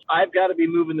of I've got to be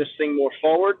moving this thing more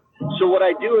forward. So what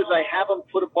I do is I have them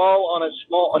put a ball on a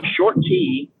short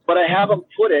tee, but I have them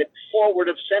put it forward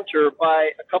of center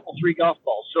by a couple 3 golf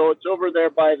balls. So it's over there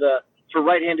by for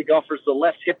right-handed golfers, the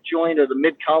left hip joint or the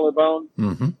mid-collarbone,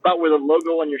 about where the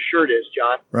logo on your shirt is,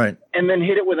 John. Right. And then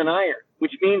hit it with an iron,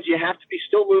 which means you have to be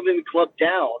still moving the club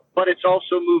down, but it's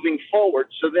also moving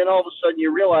forward. So then all of a sudden you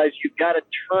realize you've got to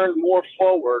turn more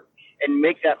forward and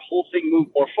make that whole thing move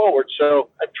more forward. So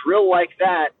a drill like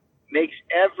that makes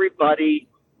everybody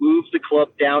move the club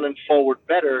down and forward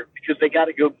better because they got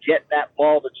to go get that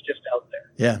ball that's just out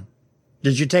there. Yeah.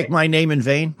 Did you take my name in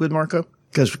vain with Marco?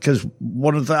 Because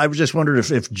one of the, I was just wondering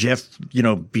if Jeff,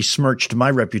 besmirched my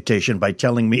reputation by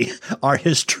telling me our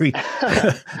history.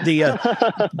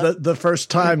 The first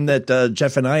time that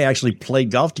Jeff and I actually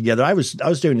played golf together, I was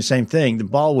doing the same thing. The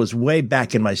ball was way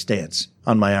back in my stance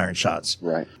on my iron shots.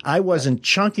 Right. I wasn't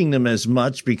chunking them as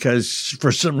much because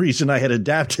for some reason I had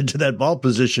adapted to that ball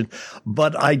position,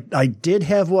 but I did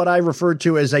have what I referred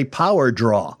to as a power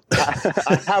draw.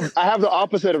 I have the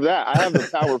opposite of that. I have the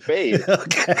power fade.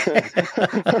 Okay.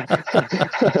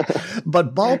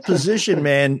 But ball position,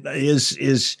 man,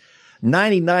 is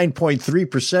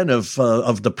 99.3%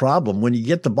 of the problem. When you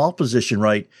get the ball position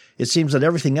right, it seems that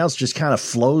everything else just kind of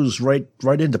flows right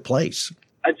into place.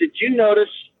 Did you notice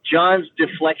John's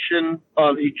deflection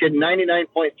of he said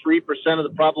 99.3% of the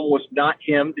problem was not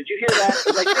him? Did you hear that?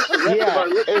 Like, the rest of our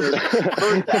listeners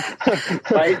heard that,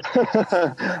 right?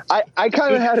 I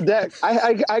kind of had that.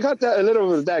 I got that a little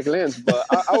with Dak Lentz, but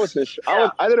I wasn't sure.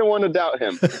 I didn't want to doubt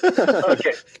him.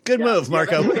 Okay, good move,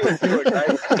 Marco. But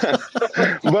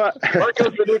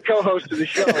Marco's the new co-host of the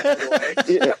show.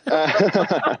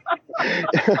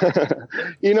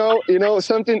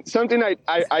 Something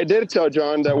I did tell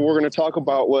John that we're going to talk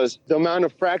about was the amount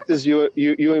of practice you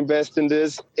invest in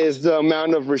this is the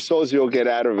amount of results you'll get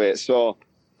out of it. So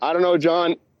I don't know,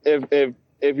 John, if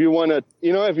you want to,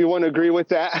 if you want to agree with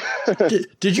that.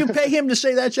 Did you pay him to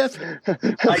say that, Jeff? I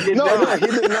did not. No,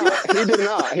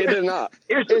 he did not.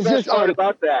 Here's the best part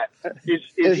about that is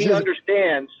he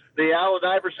understands the Allen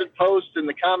Iverson post and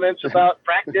the comments about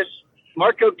practice.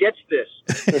 Marco gets this.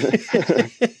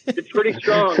 It's pretty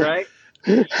strong, right?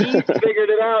 He's figured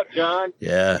it out, John.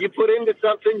 Yeah. You put into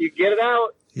something, you get it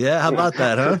out. Yeah, how about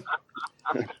that, huh?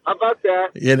 How about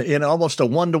that? In almost a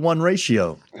 1-to-1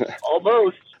 ratio.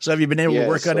 Almost. So have you been able to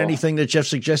work on anything that Jeff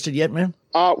suggested yet, man?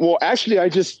 Well, actually, I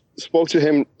just spoke to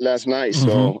him last night.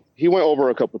 So he went over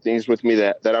a couple of things with me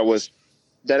that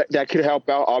could help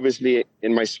out, obviously,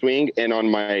 in my swing and on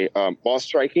my ball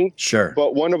striking. Sure.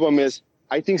 But one of them is,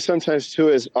 I think sometimes, too,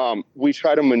 is we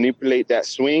try to manipulate that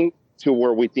swing to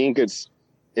where we think it's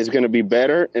going to be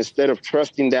better instead of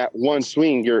trusting that one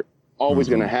swing you're always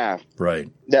going to have. Right.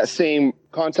 That same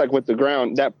contact with the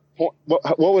ground, that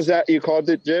what was that you called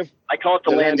it, Jeff? I call it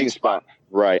the landing spot.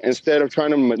 Right. Instead of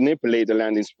trying to manipulate the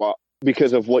landing spot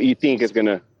because of what you think is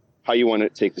how you want to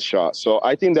take the shot. So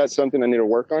I think that's something I need to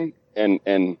work on, and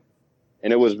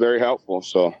it was very helpful.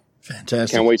 So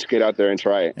fantastic. Can't wait to get out there and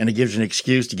try it. And it gives you an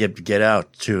excuse to get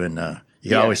out too. And you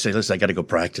can always say, listen, I got to go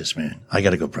practice, man. I got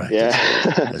to go practice.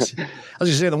 Yeah. I was going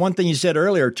to say the one thing you said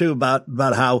earlier too about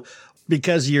how,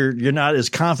 because you're not as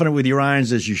confident with your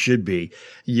irons as you should be,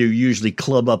 you usually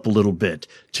club up a little bit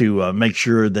to make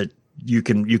sure that you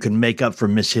can make up for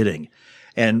mishitting.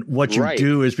 And what you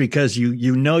do is, because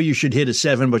you know you should hit a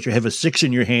 7, but you have a 6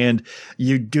 in your hand,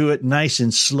 you do it nice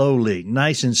and slowly,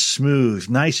 nice and smooth,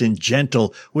 nice and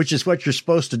gentle, which is what you're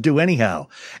supposed to do anyhow.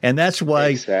 And that's why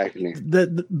exactly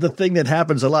the thing that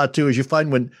happens a lot too is you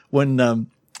find when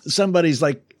somebody's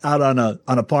like out on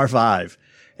a par 5.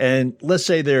 And let's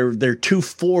say they're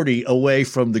 240 away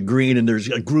from the green and there's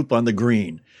a group on the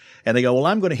green. And they go, well,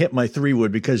 I'm going to hit my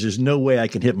 3-wood because there's no way I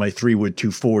can hit my 3-wood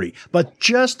 240. But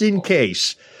just in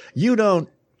case you don't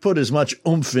put as much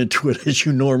oomph into it as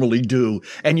you normally do,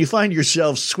 and you find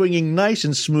yourself swinging nice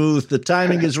and smooth, the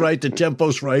timing is right, the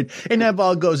tempo's right, and that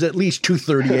ball goes at least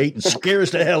 238 and scares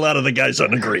the hell out of the guys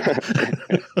on the green.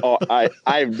 Oh,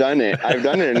 I've done it.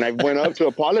 And I went up to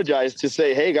apologize to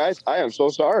say, hey, guys, I am so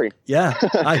sorry. Yeah,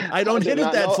 I don't hit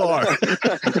it that far.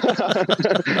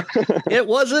 It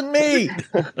wasn't me.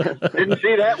 Didn't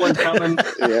see that one coming.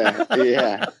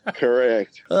 Yeah,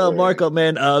 correct. Oh, Marco,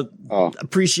 man,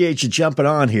 appreciate you jumping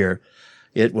on here.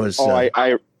 It was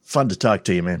fun to talk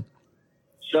to you, man.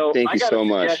 So thank you so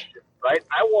much. Right,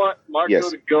 I want Marco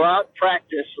to go out and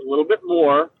practice a little bit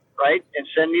more, right, and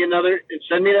send me another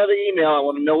email. I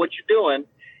want to know what you're doing,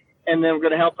 and then we're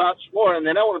going to help out some more, and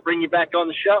then I want to bring you back on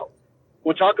the show.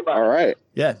 We'll talk about it. All right.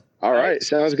 Yeah. All right.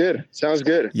 Sounds good.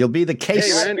 You'll be the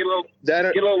case. Hey, man, get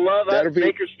a little love out of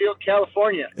Bakersfield,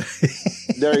 California.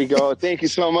 There you go. Thank you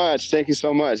so much.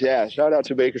 Yeah. Shout out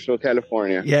to Bakersfield,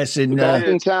 California. Yes. And golf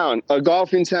in town. A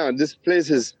golf in town. This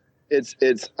place is,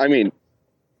 I mean,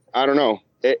 I don't know.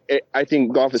 I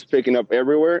think golf is picking up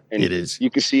everywhere, and it is.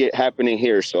 You can see it happening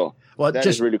here. So that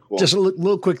is really cool. Just a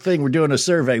little quick thing. We're doing a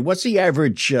survey. What's the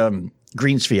average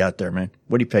greens fee out there, man?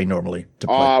 What do you pay normally to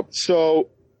play?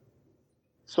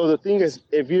 So the thing is,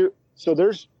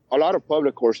 there's a lot of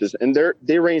public courses, and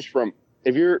they range from,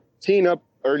 if you're teeing up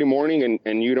early morning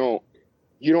and you don't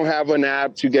have an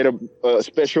app to get a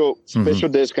special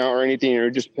discount or anything, you're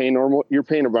just paying normal, you're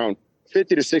paying around $50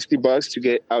 to $60 to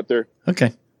get out there.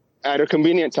 Okay. At a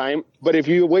convenient time. But if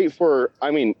you wait for,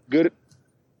 good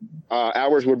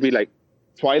hours would be like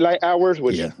twilight hours,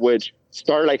 which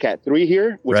start like at 3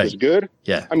 here, which is good.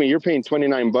 Yeah. You're paying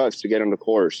 $29 to get on the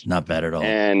course. Not bad at all.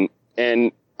 And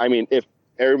if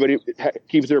everybody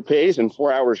keeps their pace, in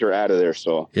 4 hours you're out of there.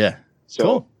 So yeah. So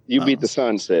cool. You beat the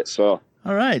sunset. So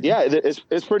all right. Yeah,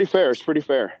 it's pretty fair. It's pretty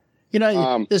fair. You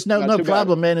know, there's no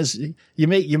problem, man. Is you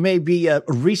may be a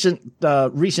recent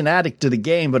addict to the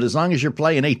game, but as long as you're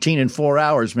playing 18 in 4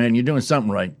 hours, man, you're doing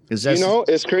something right.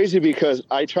 It's crazy because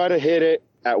I try to hit it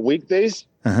at weekdays.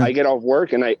 I get off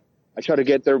work and I try to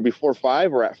get there before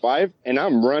 5 or at 5, and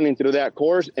I'm running through that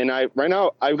course. And right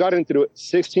now I've gotten through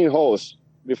 16 holes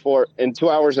before in 2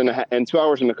 hours and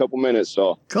a couple minutes.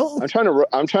 So cool. I'm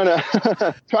trying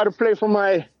to try to play for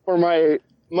my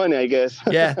money, I guess.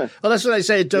 Yeah. Well, that's what I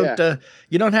say.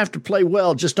 You don't have to play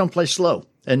well. Just don't play slow,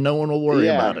 and no one will worry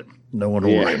about it. No one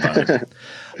will worry about it.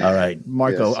 All right,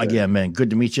 Marco. Again, man, good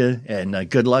to meet you, and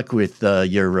good luck with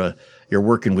your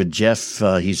working with Jeff.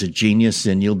 He's a genius,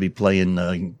 and you'll be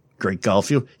playing great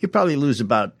golf. You probably lose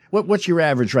about what's your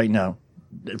average right now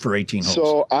for 18 holes?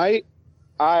 So I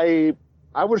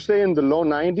would say in the low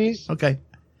 90s. Okay.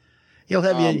 He'll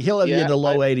have you in the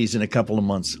low 80s in a couple of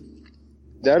months.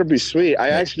 That'd be sweet. I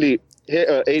actually hit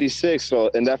 86,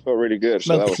 and that felt really good.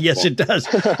 So that was yes, cool. It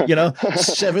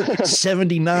does.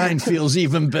 79 feels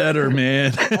even better,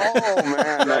 man.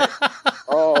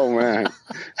 Oh man.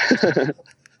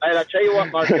 And I'll tell you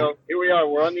what, Marco, here we are.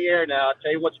 We're on the air now. I'll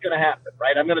tell you what's going to happen,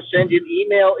 right? I'm going to send you an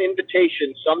email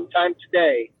invitation sometime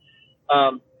today.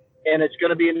 And it's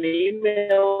going to be an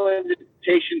email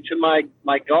invitation to my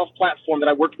golf platform that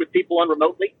I worked with people on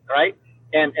remotely, right?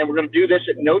 And we're going to do this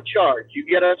at no charge. You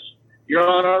get us, you're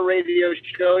on our radio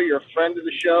show, you're a friend of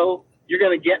the show. You're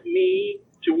going to get me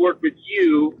to work with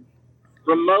you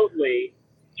remotely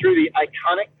through the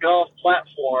Iconic Golf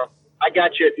platform. I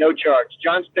got you at no charge.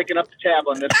 John's picking up the tab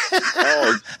on this.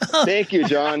 Oh, thank you,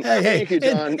 John. Thank you,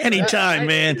 John. Anytime,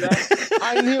 man.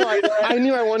 I knew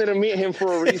I wanted to meet him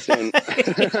for a reason.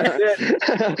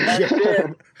 That's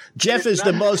it. Jeff is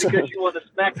the most because you want to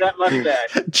smack that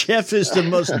mustache. Jeff is the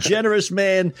most generous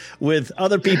man with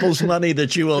other people's money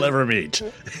that you will ever meet.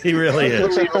 He really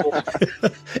is.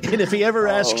 And if he ever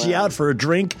asks you out for a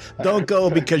drink, don't go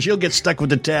because you'll get stuck with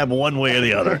the tab one way or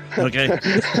the other. Okay.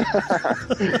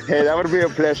 Hey, that would be a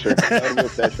pleasure.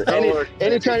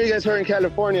 Anytime you guys are in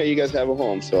California, you guys have a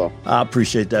home. So I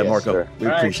appreciate that, yes, Marco. Sir. We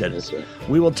appreciate it. Yes, sir.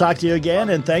 We will talk to you again,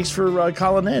 and thanks for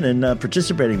calling in and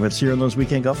participating with us here on those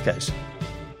Weekend Golf Guys.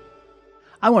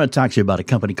 I want to talk to you about a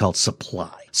company called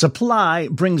Supply. Supply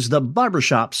brings the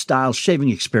barbershop-style shaving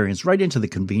experience right into the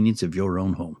convenience of your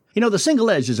own home. You know, the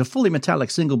Single Edge is a fully metallic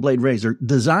single-blade razor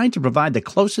designed to provide the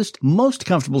closest, most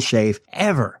comfortable shave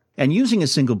ever. And using a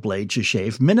single blade to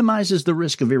shave minimizes the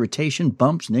risk of irritation,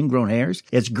 bumps, and ingrown hairs.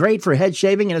 It's great for head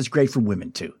shaving, and it's great for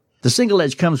women, too. The Single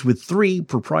Edge comes with 3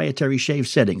 proprietary shave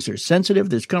settings. There's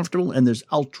sensitive, there's comfortable, and there's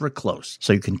ultra close.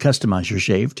 So you can customize your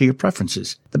shave to your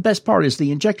preferences. The best part is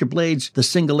the injector blades the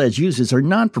Single Edge uses are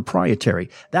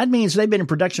non-proprietary. That means they've been in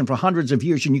production for hundreds of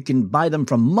years and you can buy them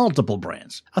from multiple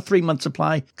brands. A 3-month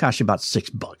supply costs you about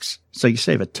 $6. So you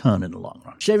save a ton in the long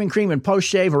run. Shaving cream and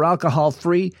post-shave are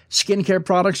alcohol-free. Skincare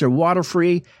products are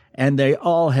water-free. And they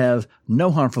all have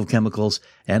no harmful chemicals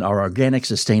and are organic,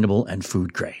 sustainable, and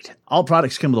food grade. All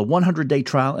products come with a 100-day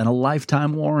trial and a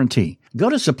lifetime warranty. Go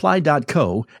to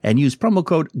supply.co and use promo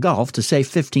code GOLF to save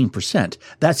 15%.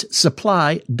 That's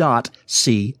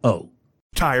supply.co.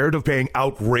 Tired of paying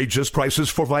outrageous prices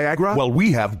for Viagra? Well,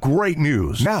 we have great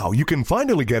news. Now you can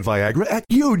finally get Viagra at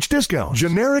huge discounts.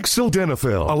 Generic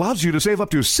Sildenafil allows you to save up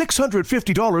to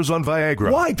 $650 on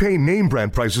Viagra. Why pay name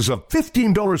brand prices of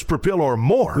 $15 per pill or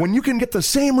more when you can get the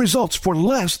same results for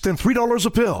less than $3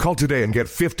 a pill? Call today and get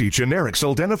 50 generic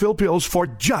Sildenafil pills for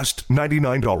just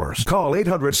 $99. Call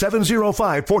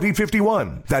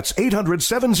 800-705-4051. That's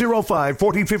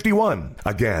 800-705-4051.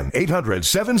 Again,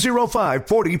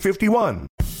 800-705-4051.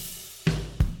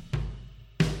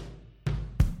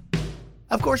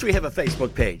 Of course, we have a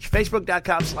Facebook page,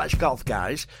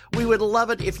 facebook.com/golfguys. We would love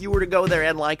it if you were to go there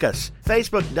and like us.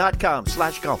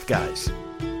 Facebook.com/golfguys.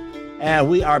 And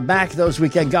we are back, those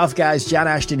Weekend Golf Guys. John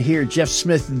Ashton here, Jeff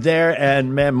Smith there,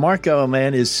 and man, Marco,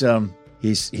 man, is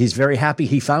he's very happy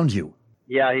he found you.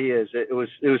 Yeah, he is. It was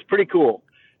pretty cool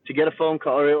to get a phone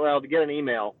call, or to get an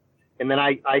email, and then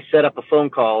I set up a phone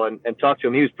call and talked to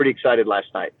him. He was pretty excited last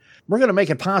night. We're going to make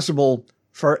it possible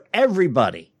for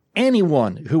everybody,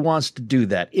 anyone who wants to do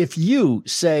that. If you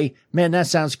say, man, that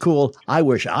sounds cool, I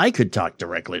wish I could talk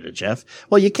directly to Jeff,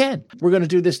 well, you can. We're going to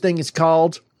do this thing. It's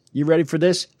called, you ready for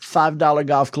this?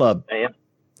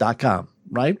 $5golfclub.com,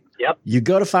 right? Yep. You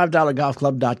go to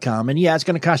 $5golfclub.com, and yeah, it's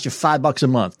going to cost you $5 a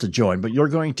month to join, but you're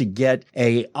going to get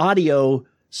a audio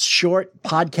short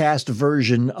podcast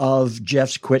version of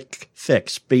Jeff's quick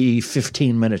fix, be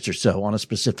 15 minutes or so on a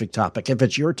specific topic. If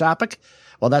it's your topic,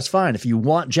 well, that's fine. If you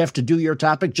want Jeff to do your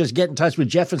topic, just get in touch with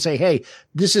Jeff and say, hey,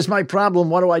 this is my problem.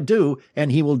 What do I do? And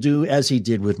he will do as he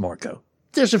did with Marco.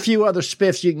 There's a few other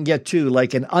spiffs you can get too,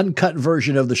 like an uncut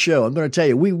version of the show. I'm going to tell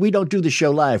you, we don't do the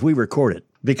show live. We record it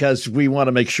because we want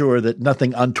to make sure that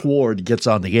nothing untoward gets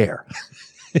on the air.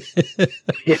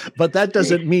 But that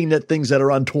doesn't mean that things that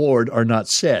are untoward are not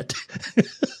said.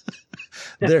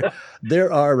 There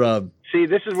are. See,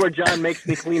 this is where John makes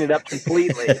me clean it up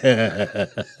completely. Because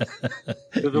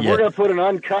if we're going to put an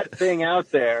uncut thing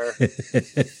out there,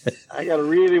 I got to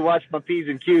really watch my P's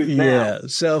and Q's now. Yeah.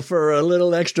 So for a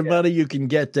little extra money, you can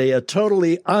get a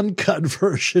totally uncut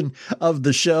version of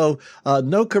the show.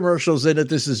 No commercials in it.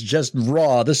 This is just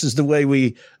raw. This is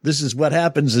what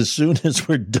happens as soon as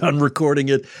we're done recording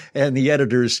it and the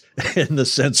editors and the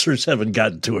censors haven't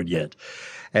gotten to it yet.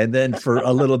 And then for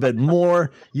a little bit more,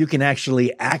 you can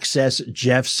actually access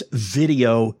Jeff's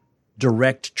video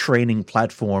direct training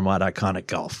platform on Iconic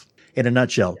Golf. In a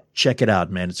nutshell, check it out,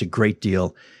 man. It's a great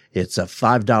deal. It's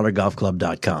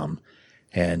 $5golfclub.com.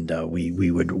 And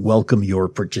we would welcome your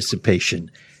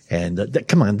participation. And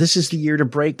come on, this is the year to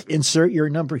break. Insert your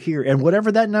number here. And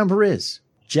whatever that number is,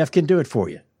 Jeff can do it for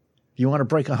you. If you want to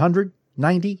break 100,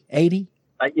 90, 80,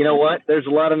 You know what? There's a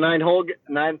lot of nine hole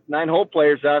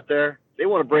players out there. They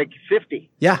want to break 50.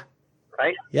 Yeah.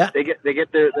 Right? Yeah. They get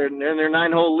they're in their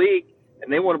 9-hole league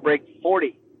and they want to break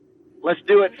 40. Let's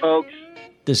do it, folks.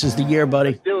 This is the year,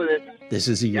 buddy. Let's do it. This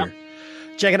is the year. Yep.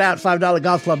 Check it out,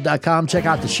 $5golfclub.com. Check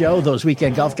out the show,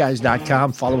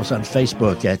 thoseweekendgolfguys.com. Follow us on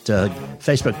Facebook at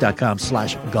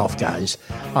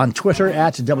facebook.com/golfguys. On Twitter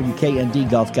at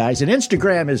WKND Golf Guys. And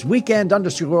Instagram is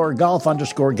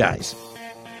weekend_golf_guys.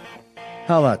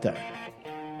 How about that?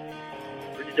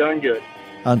 Pretty darn good.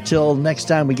 Until next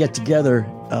time we get together,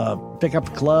 pick up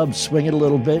a club, swing it a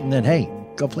little bit, and then, hey,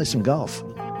 go play some golf.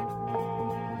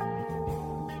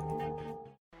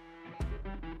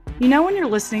 You know when you're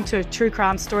listening to a true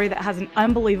crime story that has an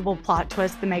unbelievable plot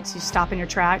twist that makes you stop in your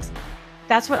tracks?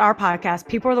 That's what our podcast,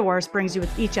 People Are the Worst, brings you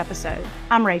with each episode.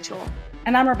 I'm Rachel.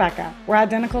 And I'm Rebecca. We're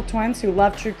identical twins who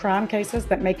love true crime cases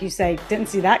that make you say, didn't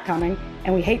see that coming,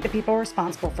 and we hate the people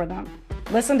responsible for them.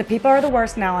 Listen to People Are the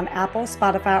Worst now on Apple,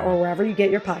 Spotify, or wherever you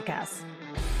get your podcasts.